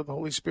can be said of the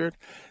Holy Spirit.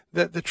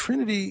 That the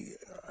Trinity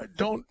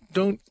don't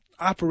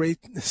operate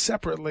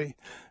separately.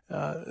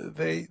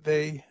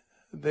 They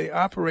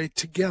operate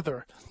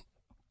together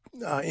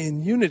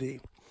in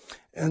unity.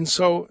 And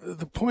so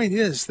the point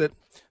is that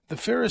the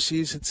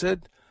Pharisees had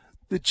said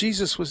that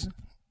Jesus was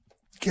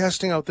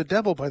casting out the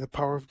devil by the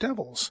power of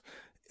devils.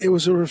 It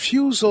was a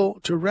refusal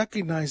to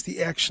recognize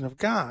the action of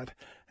God.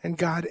 And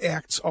God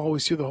acts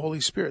always through the Holy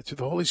Spirit. Through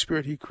the Holy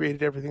Spirit, he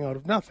created everything out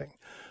of nothing.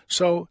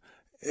 So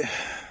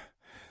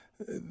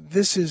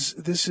this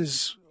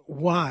is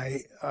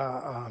why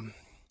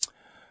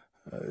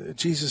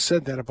Jesus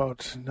said that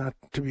about not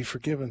to be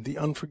forgiven, the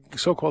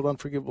so-called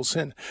unforgivable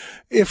sin.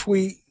 If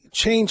we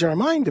change our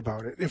mind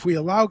about it, if we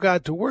allow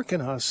God to work in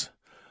us,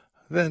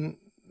 then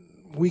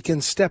we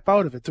can step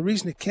out of it. The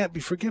reason it can't be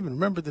forgiven,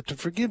 remember that to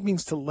forgive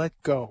means to let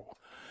go.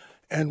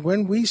 And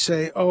when we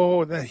say,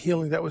 oh, that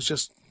healing, that was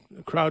just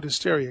crowd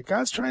hysteria,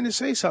 God's trying to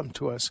say something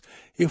to us.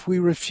 If we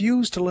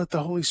refuse to let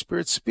the Holy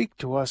Spirit speak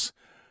to us,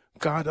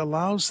 God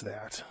allows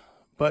that.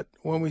 But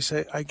when we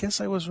say, I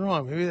guess I was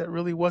wrong, maybe that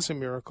really was a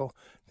miracle,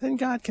 then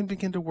God can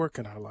begin to work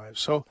in our lives.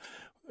 So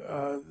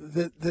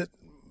the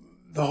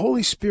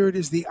Holy Spirit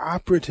is the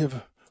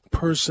operative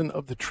person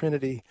of the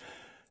Trinity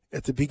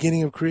at the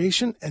beginning of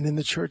creation and in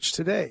the church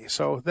today.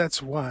 So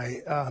that's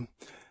why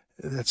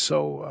that's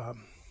so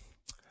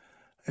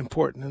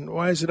important. And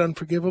why is it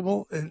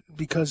unforgivable?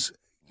 Because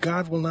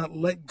God will not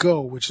let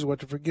go, which is what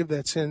to forgive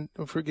that sin,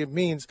 forgive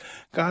means.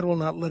 God will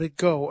not let it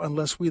go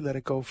unless we let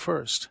it go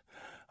first.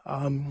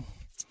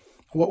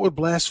 What would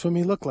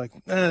blasphemy look like?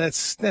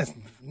 That's not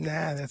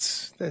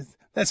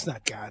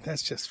God.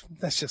 That's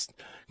just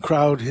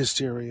crowd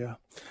hysteria.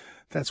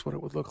 That's what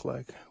it would look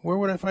like. Where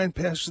would I find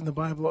passages in the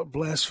Bible about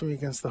blasphemy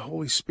against the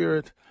Holy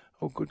Spirit?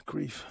 Oh, good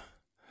grief.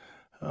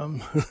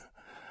 Hold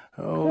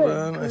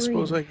on. I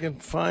suppose I can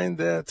find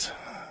that.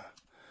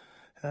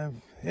 I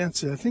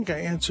think I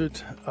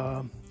answered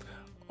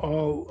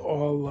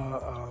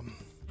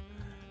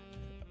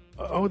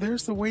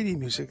there's the weighty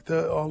music,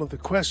 all of the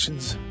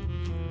questions.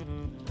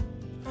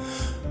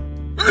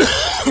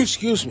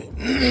 Excuse me.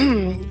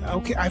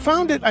 Okay, I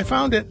found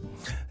it.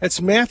 It's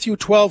Matthew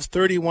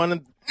 12:31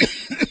 and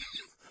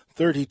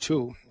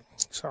 32.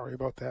 Sorry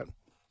about that.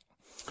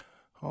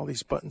 All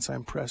these buttons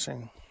I'm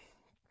pressing.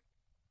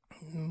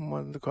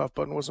 The cough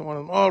button wasn't one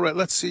of them. All right,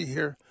 let's see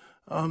here.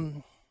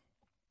 Well,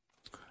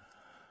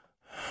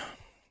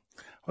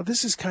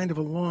 this is kind of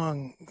a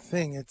long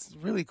thing. It's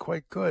really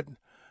quite good.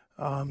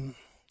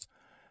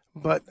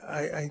 But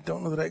I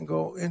don't know that I can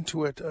go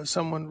into it.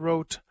 Someone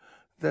wrote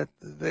that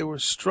they were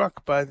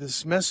struck by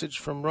this message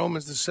from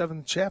Romans, the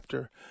 7th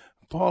chapter.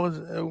 Paul is,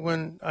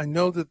 when I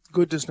know that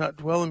good does not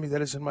dwell in me,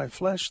 that is in my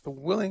flesh, the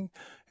willing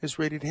is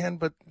ready at hand,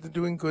 but the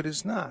doing good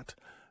is not.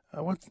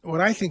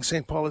 What I think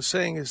St. Paul is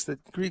saying is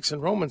that Greeks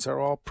and Romans are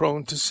all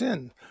prone to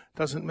sin.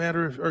 Doesn't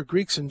matter or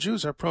Greeks and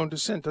Jews are prone to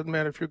sin. Doesn't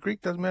matter if you're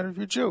Greek, doesn't matter if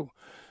you're Jew.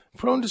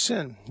 Prone to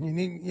sin. You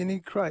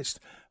need Christ.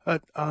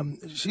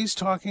 She's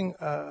talking,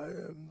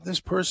 this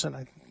person,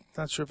 I'm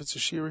not sure if it's a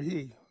she or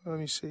he. Let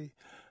me see.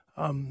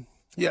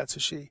 Yeah, it's a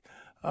she.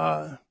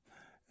 Paul's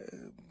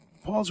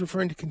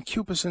referring to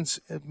concupiscence,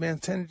 man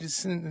tending to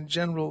sin in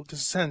general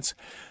sense.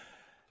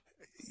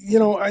 You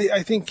know,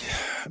 I think,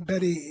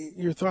 Betty,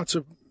 your thoughts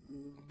are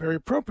very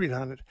appropriate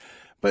on it.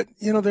 But,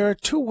 you know, there are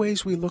two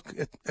ways we look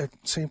at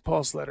St.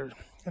 Paul's letter.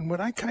 And what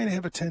I kind of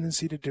have a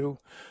tendency to do,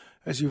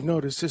 as you've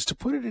noticed, is to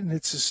put it in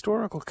its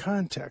historical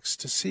context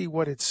to see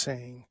what it's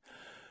saying.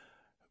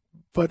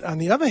 But on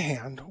the other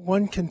hand,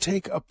 one can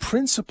take a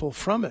principle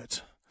from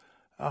it,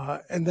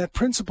 and that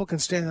principle can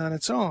stand on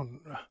its own.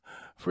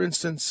 For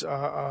instance,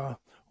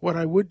 what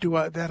I would do,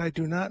 that I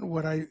do not,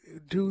 what I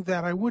do,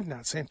 that I would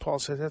not. St. Paul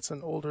says that's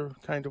an older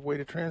kind of way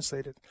to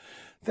translate it.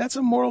 That's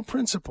a moral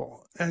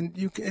principle, and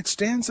it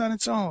stands on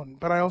its own,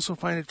 but I also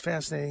find it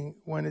fascinating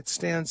when it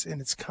stands in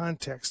its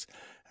context,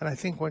 and I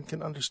think one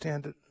can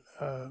understand it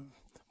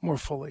more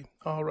fully.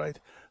 All right,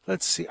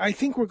 let's see. I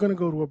think we're going to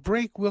go to a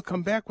break. We'll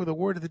come back with a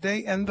word of the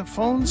day, and the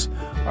phones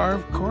are,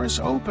 of course,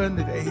 open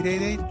at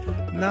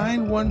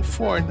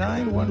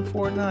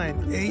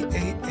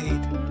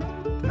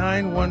 888-914-9149,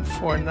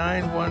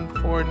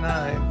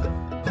 888-914-9149.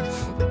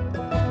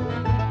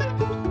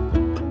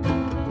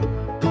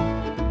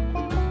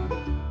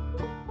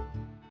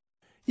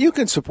 You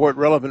can support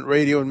Relevant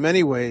Radio in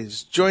many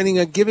ways, joining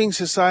a giving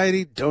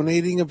society,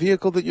 donating a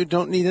vehicle that you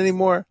don't need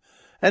anymore,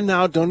 and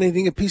now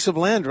donating a piece of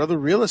land or other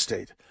real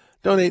estate.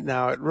 Donate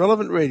now at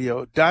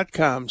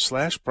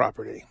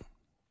relevantradio.com/property.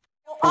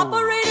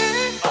 Operator,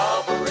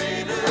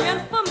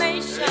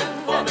 information.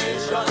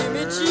 Give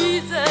me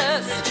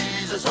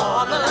Jesus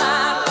on the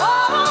line.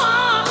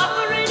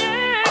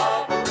 Operator,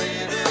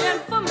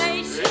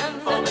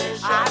 information.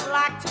 I'd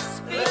like to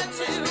speak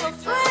to a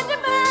friend of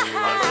mine.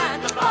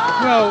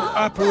 Well,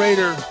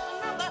 operator,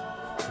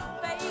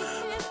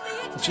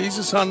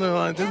 Jesus on the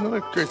line. There's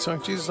another great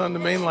song, Jesus on the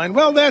main line.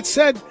 Well, that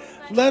said,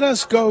 let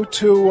us go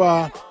to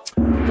the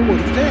word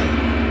of the day.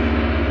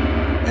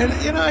 And,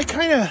 you know,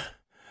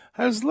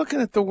 I was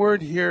looking at the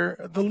word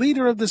here. The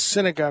leader of the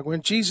synagogue,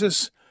 when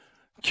Jesus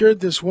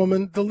cured this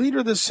woman, the leader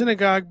of the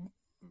synagogue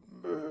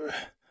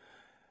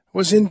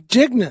was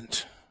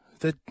indignant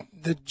that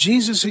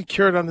Jesus had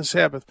cured on the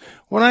Sabbath.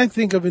 When I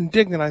think of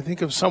indignant, I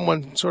think of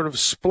someone sort of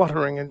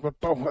spluttering and, oh,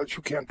 well,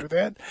 you can't do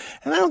that.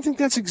 And I don't think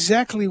that's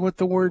exactly what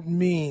the word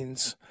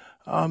means.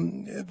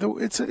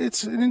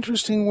 It's an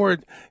interesting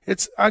word.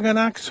 It's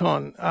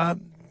aganakton.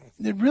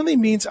 It really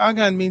means,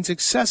 agan means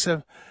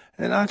excessive,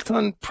 and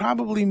akton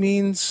probably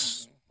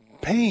means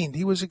pained.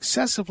 He was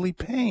excessively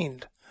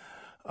pained.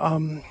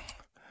 I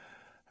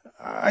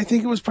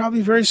think it was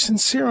probably very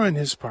sincere on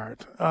his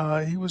part.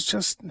 He was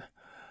just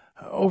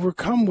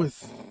overcome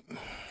with,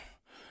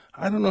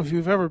 I don't know if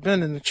you've ever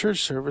been in a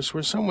church service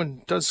where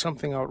someone does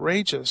something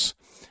outrageous.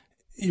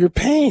 You're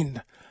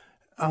pained.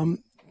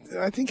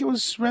 I think it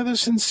was rather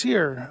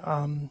sincere.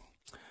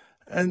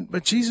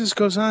 But Jesus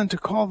goes on to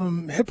call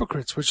them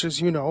hypocrites, which,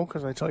 as you know,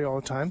 because I tell you all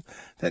the time,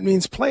 that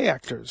means play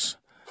actors.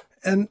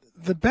 And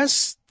the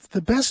best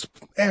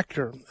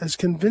actor has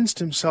convinced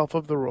himself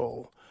of the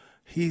role.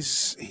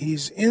 He's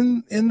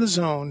in the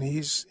zone.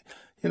 He's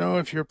You know,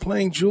 if you're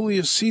playing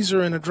Julius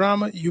Caesar in a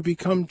drama, you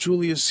become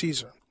Julius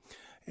Caesar.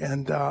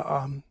 And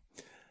the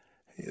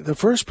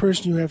first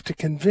person you have to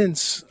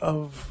convince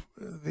of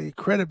the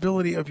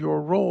credibility of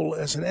your role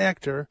as an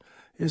actor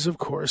is, of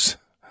course,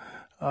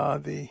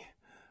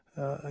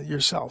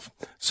 yourself.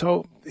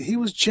 So he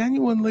was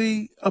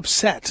genuinely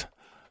upset.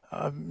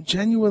 When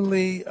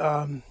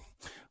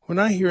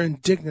I hear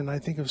indignant, I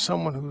think of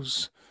someone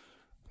who's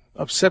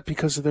upset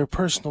because of their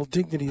personal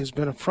dignity has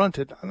been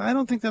affronted. And I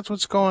don't think that's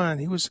what's going on.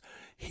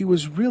 He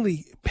was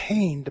really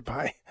pained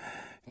by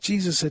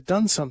Jesus had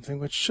done something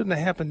which shouldn't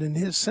have happened in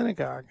his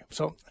synagogue.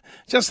 So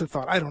just a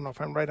thought. I don't know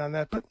if I'm right on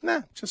that, but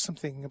just some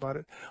thinking about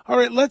it. All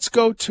right, let's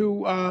go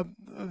to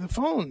the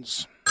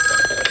phones.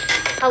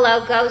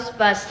 Hello,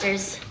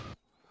 Ghostbusters.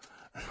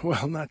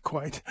 Well, not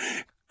quite.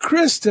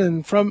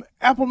 Kristen from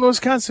Appleton,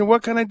 Wisconsin,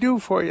 what can I do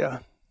for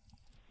you?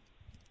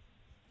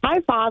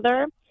 Hi,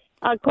 Father.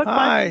 A quick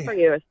Hi. question for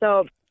you.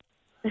 So,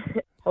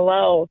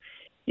 hello.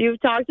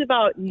 You've talked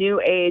about New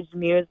Age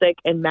music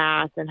and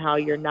Mass and how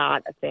you're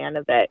not a fan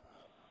of it.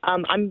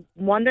 I'm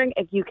wondering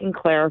if you can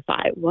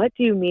clarify, what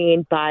do you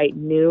mean by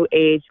New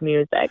Age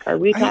music? Are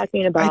we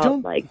talking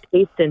about like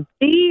Taste and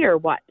See or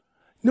what?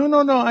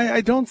 No.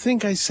 I don't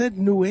think I said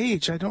New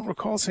Age. I don't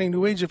recall saying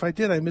New Age. If I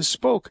did, I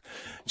misspoke.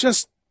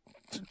 Just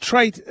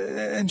trite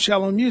and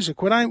shallow music.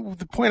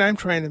 The point I'm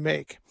trying to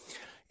make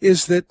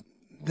is that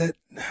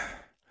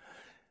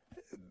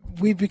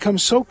we've become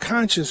so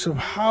conscious of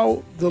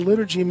how the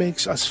liturgy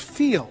makes us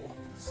feel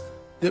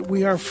that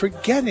we are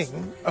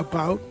forgetting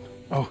about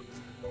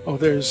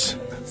there's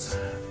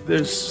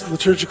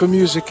liturgical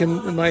music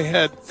in my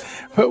head,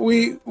 but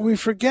we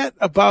forget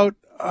about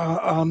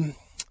the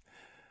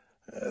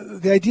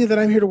idea that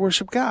I'm here to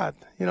worship God.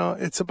 You know,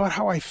 it's about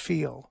how I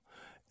feel,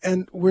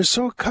 and we're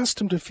so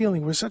accustomed to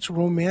feeling. We're such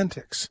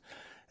romantics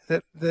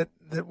that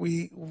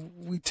we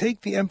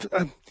take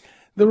the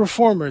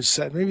Reformers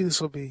said, maybe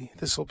this will be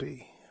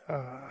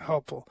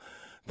helpful.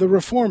 The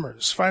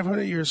Reformers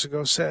 500 years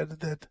ago said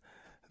that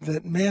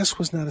Mass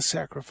was not a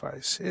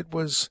sacrifice. It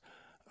was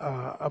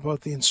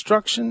about the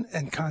instruction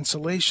and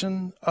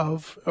consolation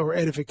or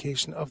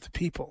edification of the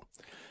people.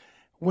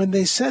 When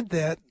they said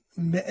that,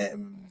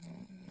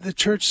 the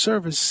church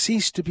service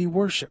ceased to be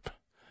worship.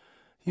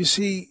 You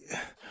see,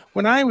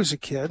 when I was a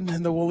kid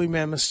and the woolly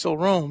mammoth still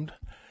roamed,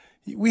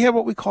 we had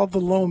what we called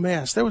the low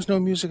Mass. There was no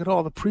music at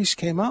all. The priest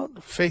came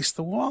out, faced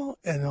the wall,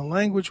 and in a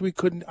language we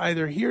couldn't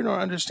either hear nor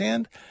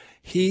understand,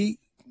 he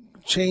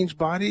changed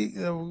bread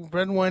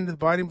and wine to the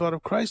body and blood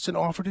of Christ and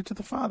offered it to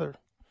the Father.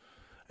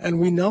 And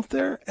we knelt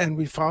there and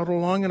we followed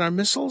along in our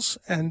missals,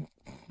 and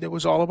it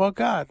was all about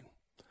God.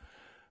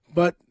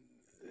 But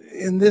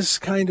in this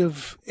kind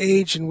of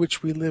age in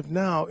which we live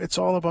now, it's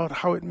all about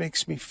how it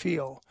makes me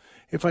feel.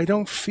 If I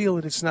don't feel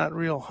it, it's not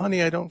real.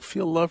 Honey, I don't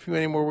feel love for you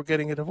anymore. We're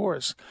getting a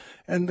divorce.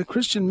 And the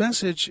Christian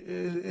message,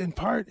 in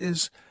part,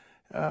 is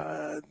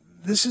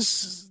this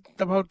is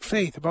about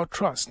faith, about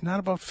trust, not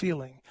about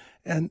feeling.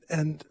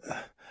 And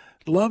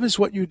love is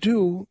what you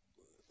do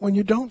when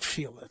you don't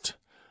feel it.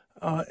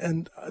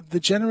 And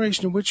the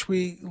generation in which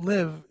we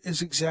live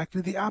is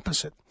exactly the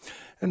opposite.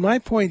 And my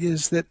point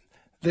is that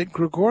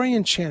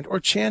Gregorian chant, or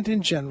chant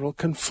in general,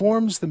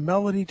 conforms the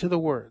melody to the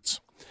words.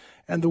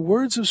 And the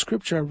words of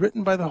Scripture are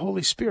written by the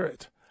Holy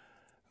Spirit.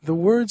 The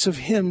words of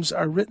hymns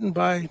are written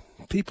by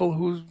people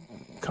who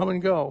come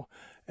and go.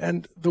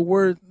 And the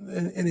word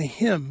in a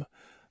hymn,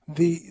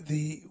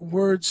 the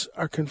words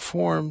are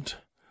conformed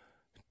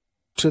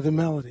to the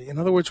melody. In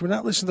other words, we're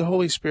not listening to the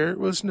Holy Spirit.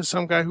 We're listening to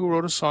some guy who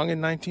wrote a song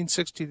in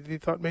 1960 that he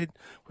thought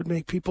would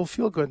make people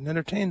feel good and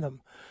entertain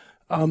them.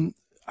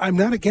 I'm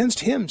not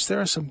against hymns.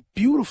 There are some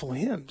beautiful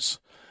hymns.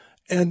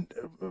 And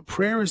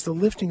prayer is the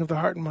lifting of the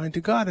heart and mind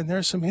to God. And there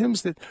are some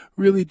hymns that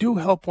really do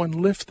help one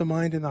lift the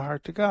mind and the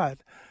heart to God.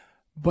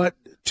 But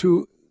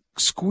to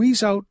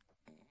squeeze out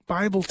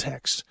Bible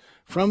text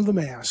from the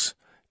Mass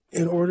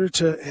in order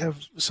to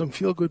have some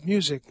feel-good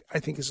music, I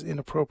think is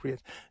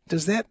inappropriate.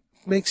 Does that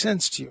make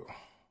sense to you?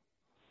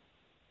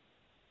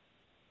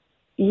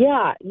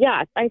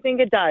 Yes, I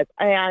think it does.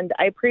 And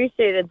I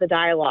appreciated the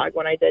dialogue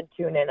when I did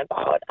tune in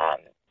about,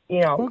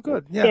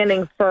 good. Yeah.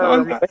 standing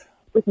firm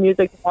with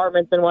music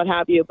departments and what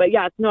have you. But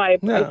yes, I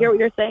hear what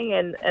you're saying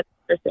and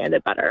understand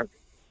it better.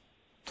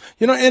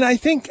 And I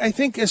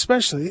think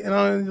especially,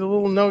 a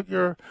little note,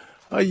 you're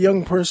a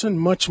young person,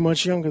 much,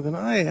 much younger than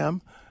I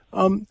am.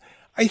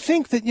 I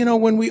think that,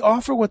 when we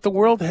offer what the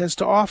world has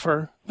to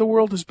offer, the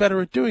world is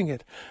better at doing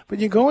it. But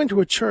you go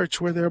into a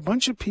church where there are a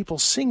bunch of people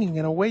singing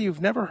in a way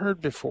you've never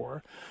heard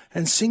before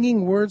and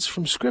singing words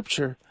from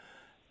Scripture,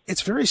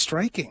 it's very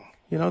striking,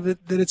 that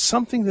it's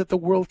something that the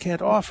world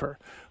can't offer.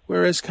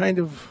 Whereas kind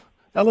of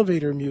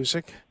elevator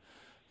music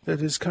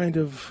that is kind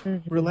of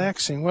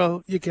relaxing,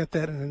 well, you get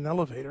that in an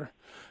elevator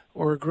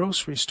or a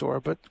grocery store.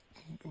 But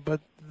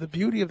the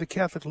beauty of the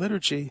Catholic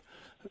liturgy,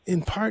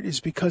 in part, is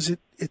because it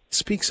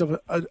speaks of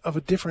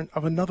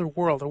another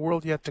world, a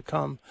world yet to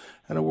come,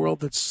 and a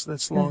world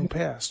that's long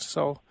past.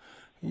 So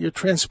you're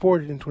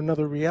transported into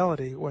another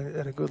reality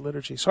at a good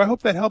liturgy. So I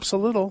hope that helps a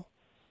little.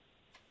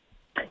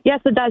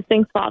 Yes, it does.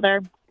 Thanks,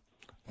 Father.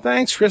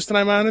 Thanks, Kristen.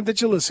 I'm honored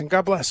that you listen.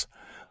 God bless.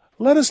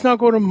 Let us now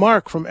go to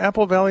Mark from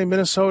Apple Valley,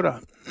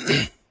 Minnesota.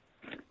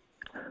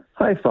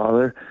 Hi,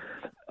 Father.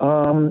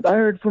 I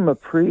heard from a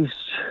priest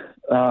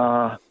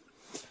a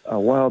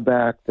while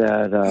back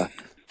that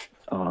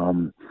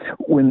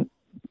when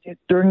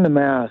during the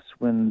Mass,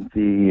 when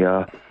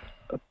the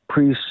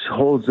priest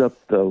holds up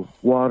the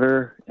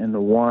water and the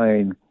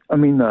wine,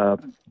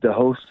 the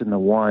host and the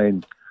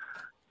wine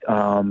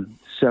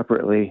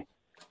separately,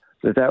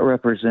 that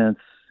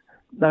represents,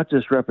 not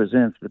just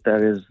represents, but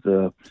that is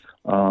the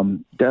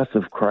death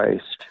of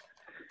Christ.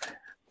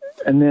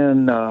 And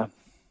then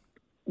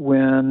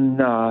when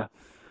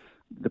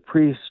the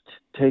priest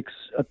takes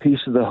a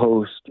piece of the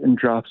host and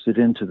drops it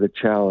into the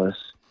chalice,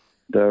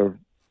 the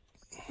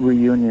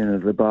reunion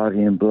of the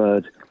body and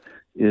blood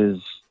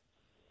is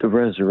the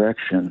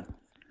resurrection.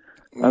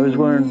 I was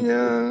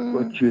wondering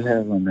what you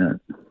have on that.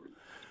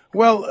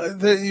 Well,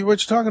 what you're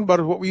talking about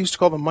is what we used to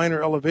call the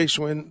minor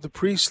elevation, when the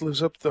priest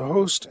lifts up the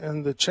host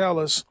and the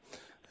chalice,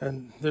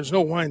 and there's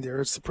no wine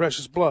there, it's the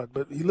precious blood,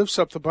 but he lifts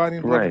up the body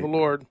and blood of the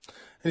Lord,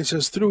 and he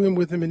says, through him,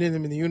 with him, and in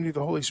him, in the unity of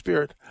the Holy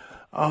Spirit,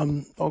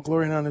 all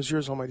glory and honor is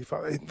yours, Almighty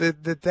Father.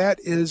 That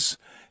is,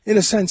 in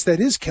a sense, that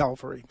is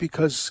Calvary,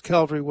 because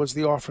Calvary was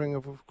the offering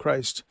of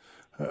Christ,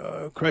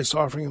 Christ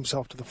offering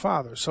himself to the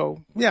Father.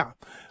 So, yeah.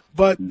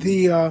 But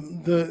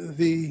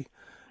the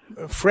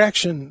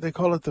fraction, they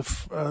call it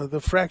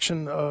the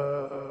fraction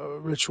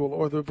ritual,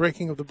 or the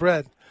breaking of the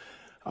bread,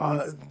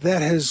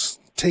 that has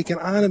taken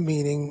on a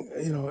meaning.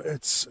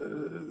 It's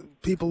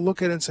people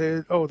look at it and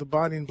say, oh, the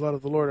body and blood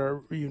of the Lord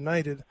are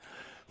reunited.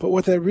 But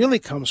what that really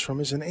comes from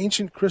is an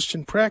ancient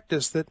Christian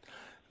practice that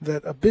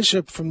a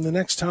bishop from the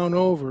next town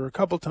over, a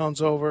couple towns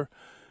over,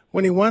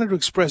 when he wanted to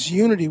express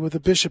unity with a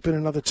bishop in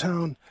another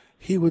town,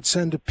 he would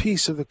send a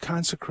piece of the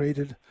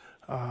consecrated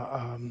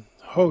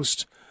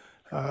host,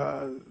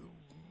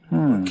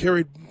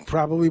 carried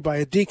probably by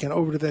a deacon,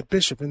 over to that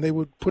bishop, and they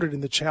would put it in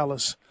the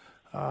chalice.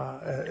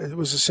 It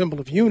was a symbol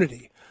of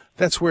unity.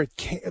 That's where it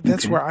came.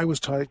 That's where I was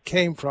taught it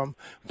came from.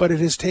 But it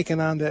has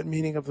taken on that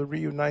meaning of the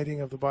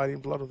reuniting of the body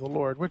and blood of the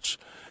Lord, which,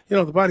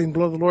 the body and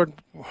blood of the Lord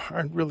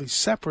aren't really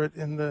separate.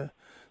 In the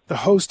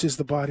host is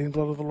the body and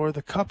blood of the Lord.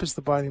 The cup is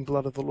the body and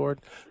blood of the Lord.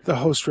 The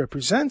host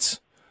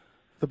represents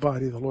the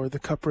body of the Lord. The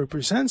cup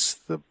represents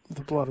the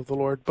blood of the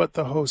Lord. But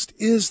the host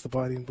is the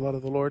body and blood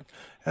of the Lord,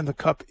 and the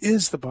cup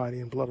is the body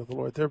and blood of the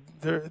Lord.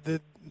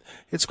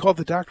 It's called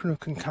the doctrine of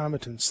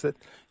concomitance, that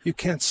you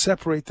can't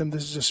separate them.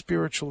 This is a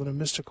spiritual and a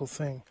mystical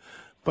thing,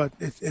 but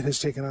it has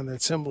taken on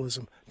that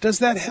symbolism. Does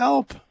that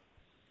help?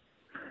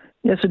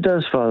 Yes, it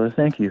does, Father.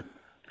 Thank you.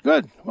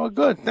 Good. Well,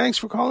 good. Thanks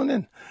for calling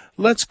in.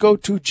 Let's go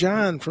to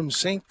John from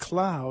St.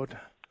 Cloud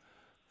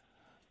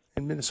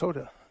in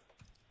Minnesota.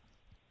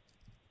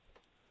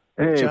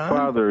 Hey, John?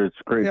 Father, it's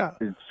great. Yeah.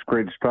 It's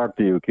great to talk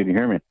to you. Can you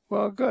hear me?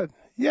 Well, good.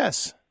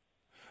 Yes.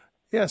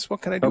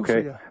 What can I do for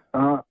you?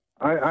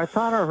 I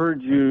thought I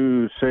heard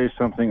you say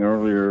something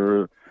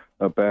earlier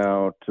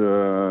about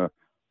a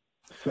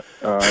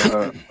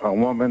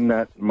woman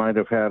that might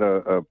have had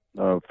a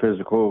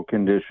physical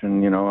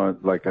condition,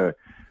 like a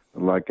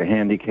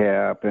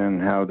handicap,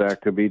 and how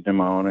that could be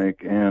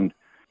demonic. And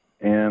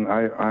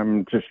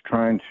I'm just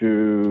trying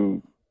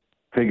to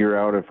figure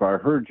out if I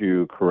heard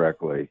you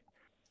correctly.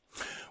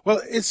 Well,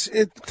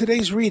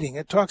 today's reading.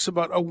 It talks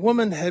about a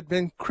woman had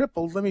been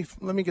crippled. Let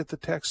me get the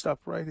text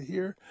up right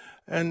here.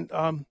 And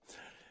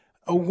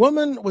a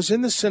woman was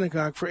in the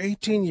synagogue for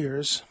 18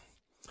 years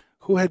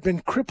who had been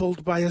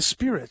crippled by a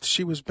spirit.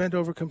 She was bent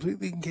over,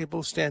 completely incapable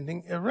of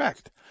standing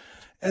erect.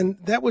 And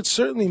that would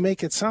certainly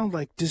make it sound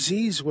like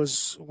disease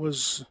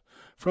was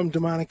from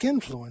demonic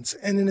influence.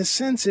 And in a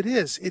sense it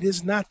is. It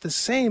is not the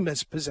same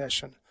as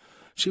possession.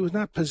 She was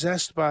not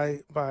possessed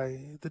by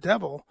the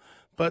devil,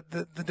 but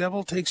the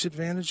devil takes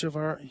advantage of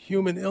our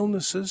human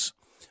illnesses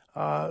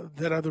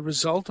that are the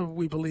result of,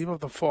 we believe, of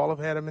the fall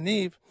of Adam and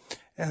Eve.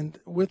 And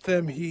with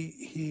them,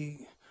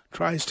 he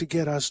tries to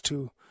get us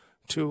to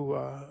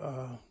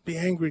be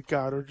angry at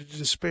God, or to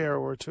despair,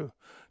 or to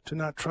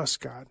not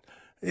trust God.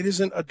 It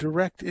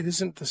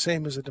isn't the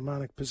same as a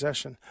demonic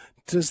possession.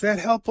 Does that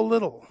help a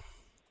little?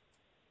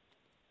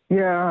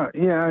 Yeah.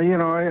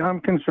 I'm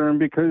concerned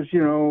because,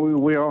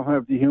 we all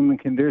have the human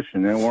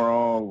condition, and we're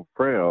all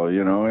frail,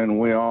 and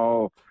we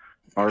all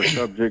are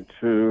subject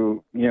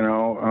to,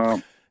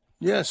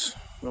 yes,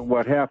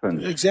 what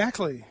happens.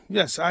 Exactly.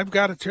 Yes, I've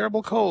got a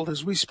terrible cold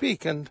as we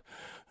speak, and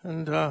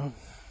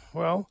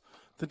well,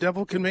 the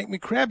devil can make me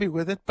crabby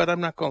with it, but I'm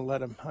not going to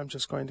let him. I'm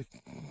just going to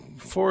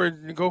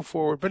go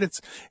forward. But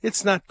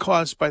it's not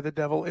caused by the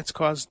devil. It's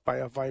caused by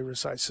a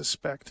virus, I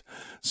suspect.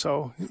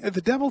 So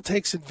the devil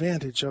takes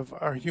advantage of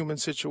our human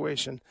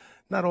situation.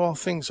 Not all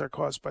things are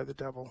caused by the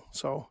devil.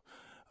 So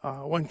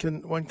one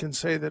can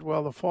say that,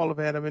 well, the fall of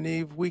Adam and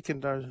Eve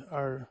weakened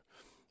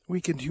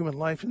human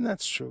life, and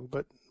that's true.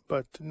 But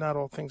not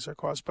all things are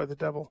caused by the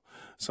devil.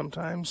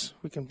 Sometimes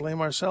we can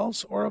blame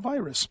ourselves or a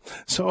virus.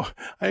 So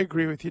I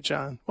agree with you,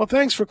 John. Well,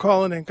 thanks for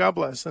calling in. God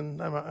bless,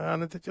 and I'm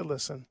honored that you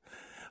listen.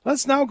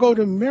 Let's now go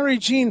to Mary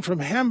Jean from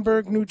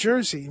Hamburg, New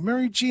Jersey.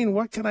 Mary Jean,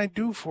 what can I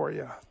do for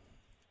you?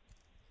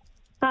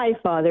 Hi,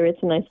 Father.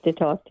 It's nice to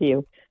talk to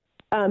you.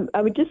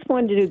 I would just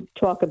wanted to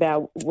talk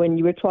about when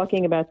you were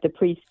talking about the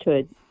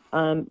priesthood.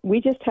 We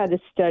just had a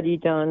study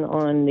done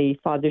on the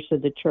fathers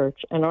of the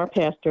church, and our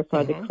pastor,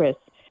 Father Chris,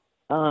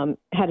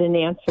 had an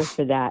answer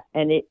for that,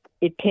 and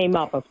it came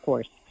up, of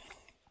course.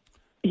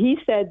 He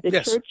said the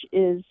church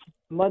is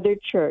Mother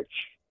Church.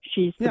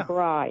 She's the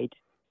bride.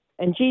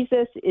 And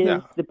Jesus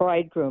is the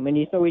bridegroom, and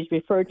he's always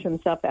referred to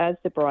himself as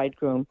the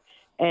bridegroom.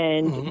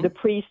 And the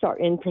priests are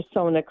in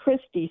persona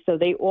Christi, so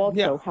they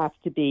also have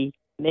to be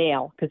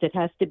male, because it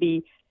has to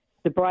be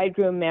the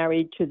bridegroom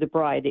married to the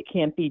bride. It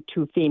can't be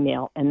two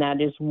female, and that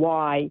is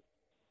why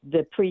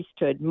the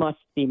priesthood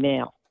must be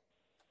male.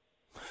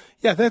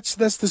 Yeah, that's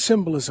the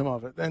symbolism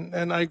of it,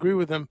 and I agree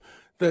with them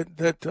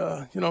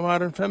that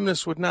modern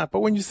feminists would not. But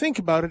when you think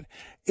about it,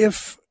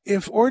 if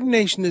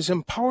ordination is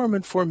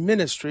empowerment for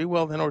ministry,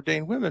 well, then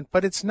ordain women.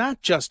 But it's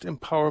not just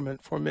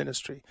empowerment for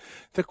ministry.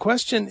 The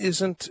question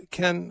isn't,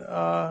 can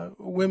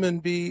women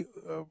be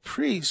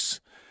priests?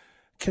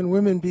 Can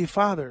women be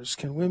fathers?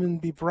 Can women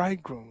be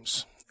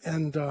bridegrooms?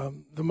 And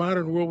the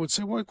modern world would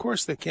say, well, of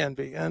course they can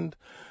be. And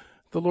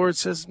the Lord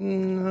says,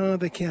 no,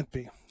 they can't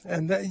be.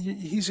 And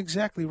he's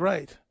exactly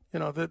right.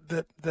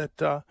 That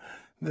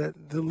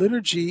the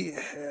liturgy,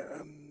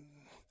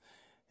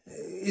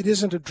 it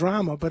isn't a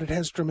drama, but it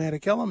has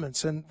dramatic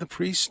elements. And the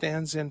priest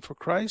stands in for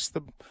Christ.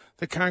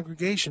 The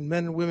congregation,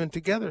 men and women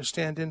together,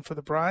 stand in for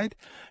the bride.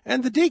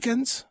 And the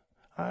deacons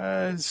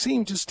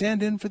seem to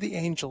stand in for the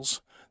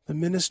angels, the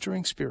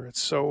ministering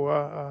spirits.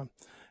 So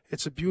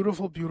it's a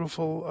beautiful,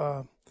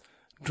 beautiful,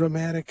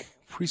 dramatic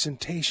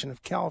presentation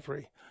of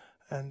Calvary.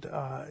 And,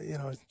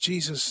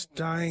 Jesus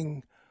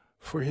dying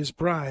for his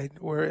bride,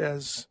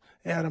 whereas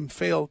Adam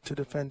failed to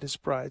defend his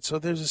bride. So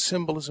there's a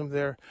symbolism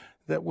there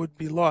that would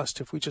be lost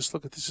if we just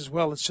look at this as,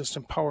 well, it's just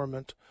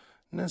empowerment.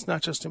 And that's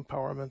not just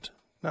empowerment,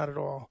 not at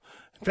all.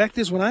 In fact,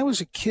 when I was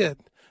a kid,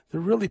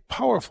 the really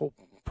powerful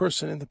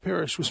person in the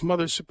parish was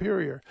Mother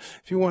Superior.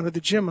 If you wanted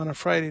the gym on a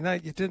Friday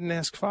night, you didn't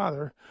ask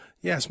Father,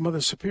 you asked Mother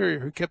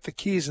Superior, who kept the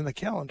keys in the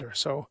calendar.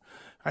 So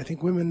I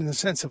think women, in a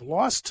sense, have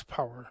lost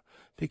power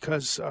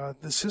because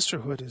the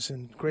sisterhood is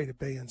in great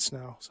abeyance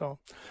now. So,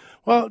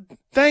 well,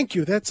 thank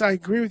you. I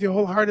agree with you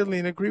wholeheartedly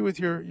and agree with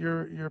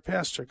your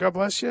pastor. God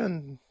bless you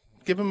and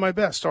give him my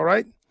best, all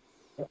right?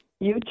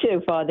 You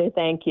too, Father.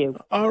 Thank you.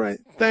 All right.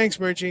 Thanks,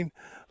 Mary Jean.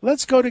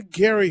 Let's go to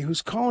Gary,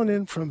 who's calling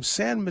in from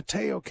San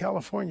Mateo,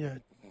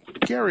 California.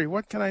 Gary,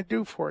 what can I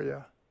do for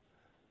you?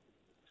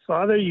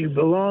 Father, you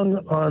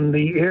belong on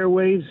the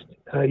airwaves.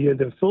 You're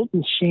the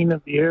Fulton Sheen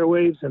of the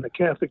airwaves, and the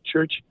Catholic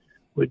Church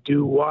would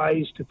do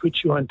wise to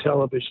put you on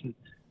television.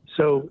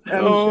 So,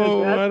 having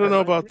said that, I don't know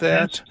about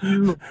that.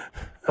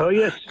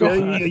 Yes,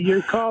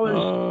 your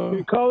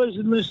callers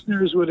and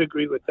listeners would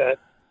agree with that.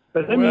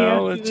 But let me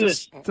ask you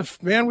this. Just the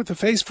man with the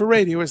face for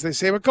radio, as they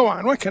say. But go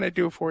on, what can I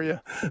do for you?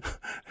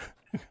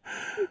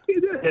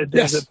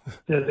 Does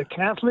a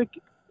Catholic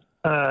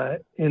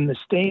in the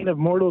stain of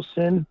mortal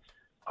sin,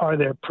 are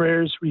their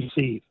prayers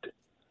received?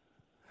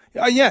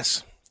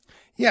 Yes,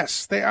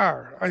 they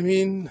are. I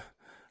mean,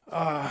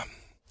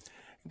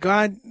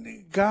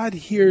 God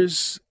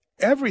hears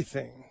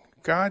everything.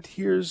 God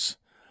hears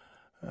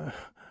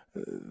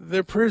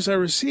their prayers are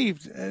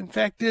received. In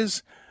fact,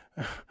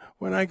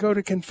 when I go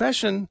to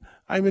confession,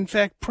 I'm in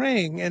fact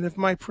praying, and if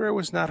my prayer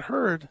was not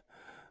heard,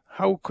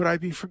 how could I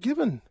be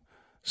forgiven?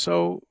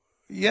 So,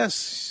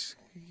 yes,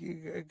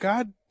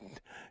 God,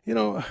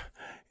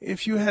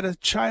 if you had a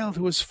child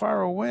who was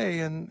far away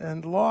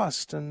and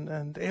lost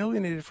and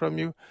alienated from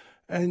you,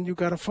 and you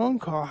got a phone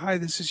call, hi,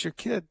 this is your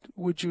kid,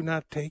 would you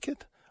not take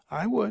it?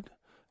 I would.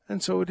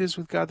 And so it is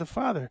with God the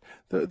Father.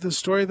 The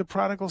story of the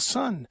prodigal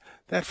son,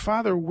 that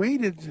father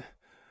waited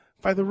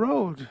by the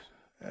road.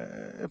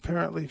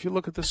 Apparently, if you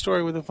look at the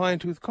story with the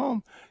fine-tooth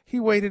comb, he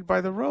waited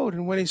by the road,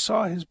 and when he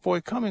saw his boy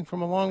coming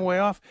from a long way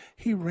off,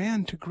 he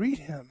ran to greet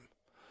him.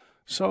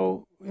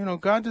 So,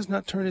 God does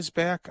not turn his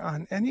back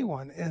on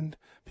anyone. And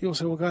people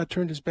say, well, God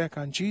turned his back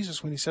on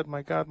Jesus when he said,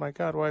 my God,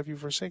 why have you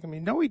forsaken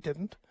me? No, he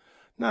didn't.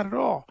 Not at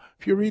all.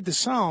 If you read the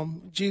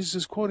Psalm, Jesus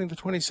is quoting the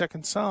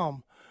 22nd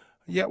Psalm,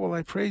 yet will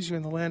I praise you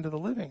in the land of the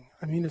living.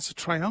 I mean, it's a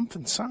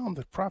triumphant psalm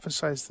that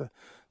prophesies the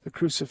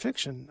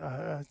crucifixion.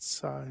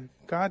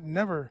 God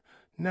never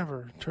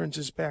turns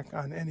his back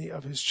on any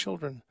of his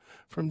children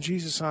from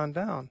Jesus on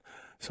down.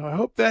 So I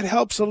hope that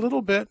helps a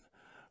little bit.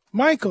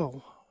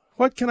 Michael,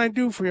 what can I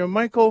do for you?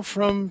 Michael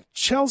from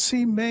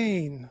Chelsea,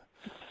 Maine.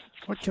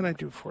 What can I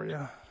do for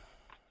you?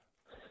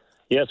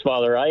 Yes,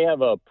 Father. I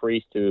have a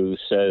priest who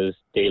says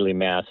daily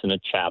mass in a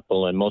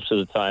chapel, and most of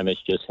the time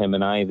it's just him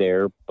and I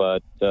there.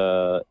 But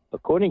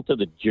according to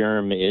the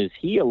germ, is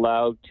he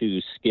allowed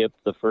to skip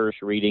the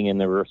first reading and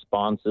the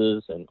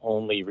responses and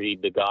only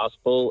read the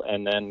gospel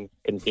and then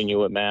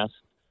continue at mass?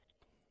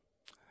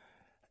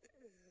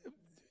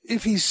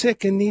 If he's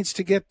sick and needs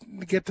to get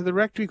to the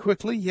rectory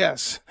quickly,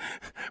 yes.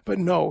 But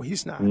no,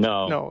 he's not.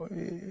 No.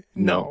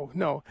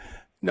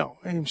 No,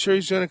 I'm sure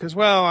he's doing it because,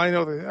 well, I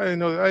know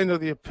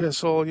the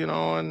epistle,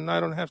 and I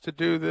don't have to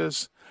do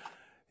this.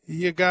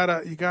 You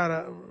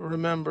gotta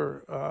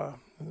remember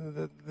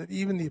that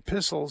even the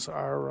epistles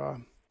are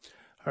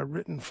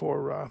written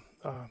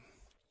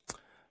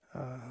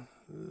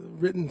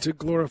written to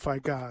glorify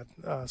God.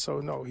 So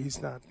no,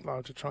 he's not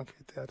allowed to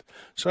truncate that.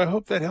 So I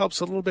hope that helps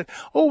a little bit.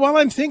 Oh, while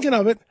I'm thinking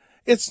of it,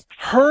 it's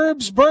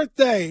Herb's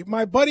birthday.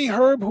 My buddy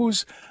Herb,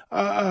 who's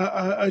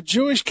a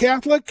Jewish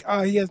Catholic,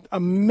 he has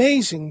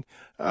amazing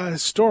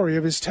story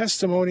of his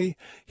testimony.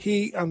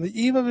 He, on the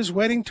eve of his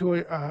wedding to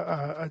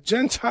a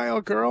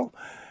Gentile girl,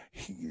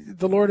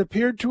 the Lord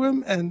appeared to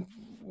him and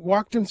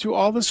walked him through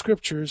all the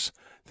scriptures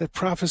that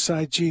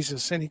prophesied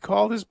Jesus. And he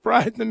called his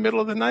bride in the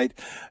middle of the night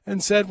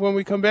and said, when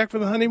we come back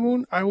from the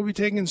honeymoon, I will be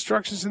taking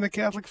instructions in the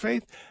Catholic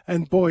faith.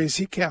 And boy, is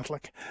he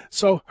Catholic.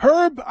 So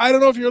Herb, I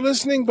don't know if you're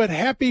listening, but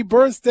happy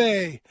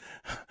birthday.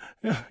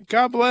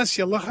 God bless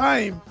you.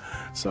 L'chaim.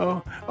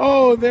 So,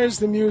 oh, there's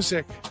the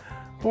music.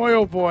 Boy,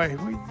 oh boy.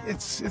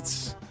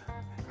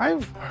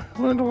 I've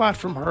learned a lot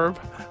from Herb.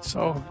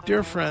 So,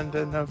 dear friend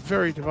and a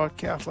very devout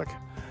Catholic.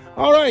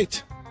 All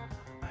right.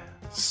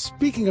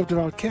 Speaking of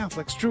devout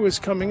Catholics, Drew is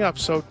coming up,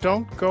 so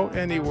don't go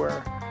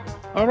anywhere.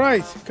 All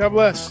right. God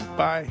bless.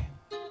 Bye.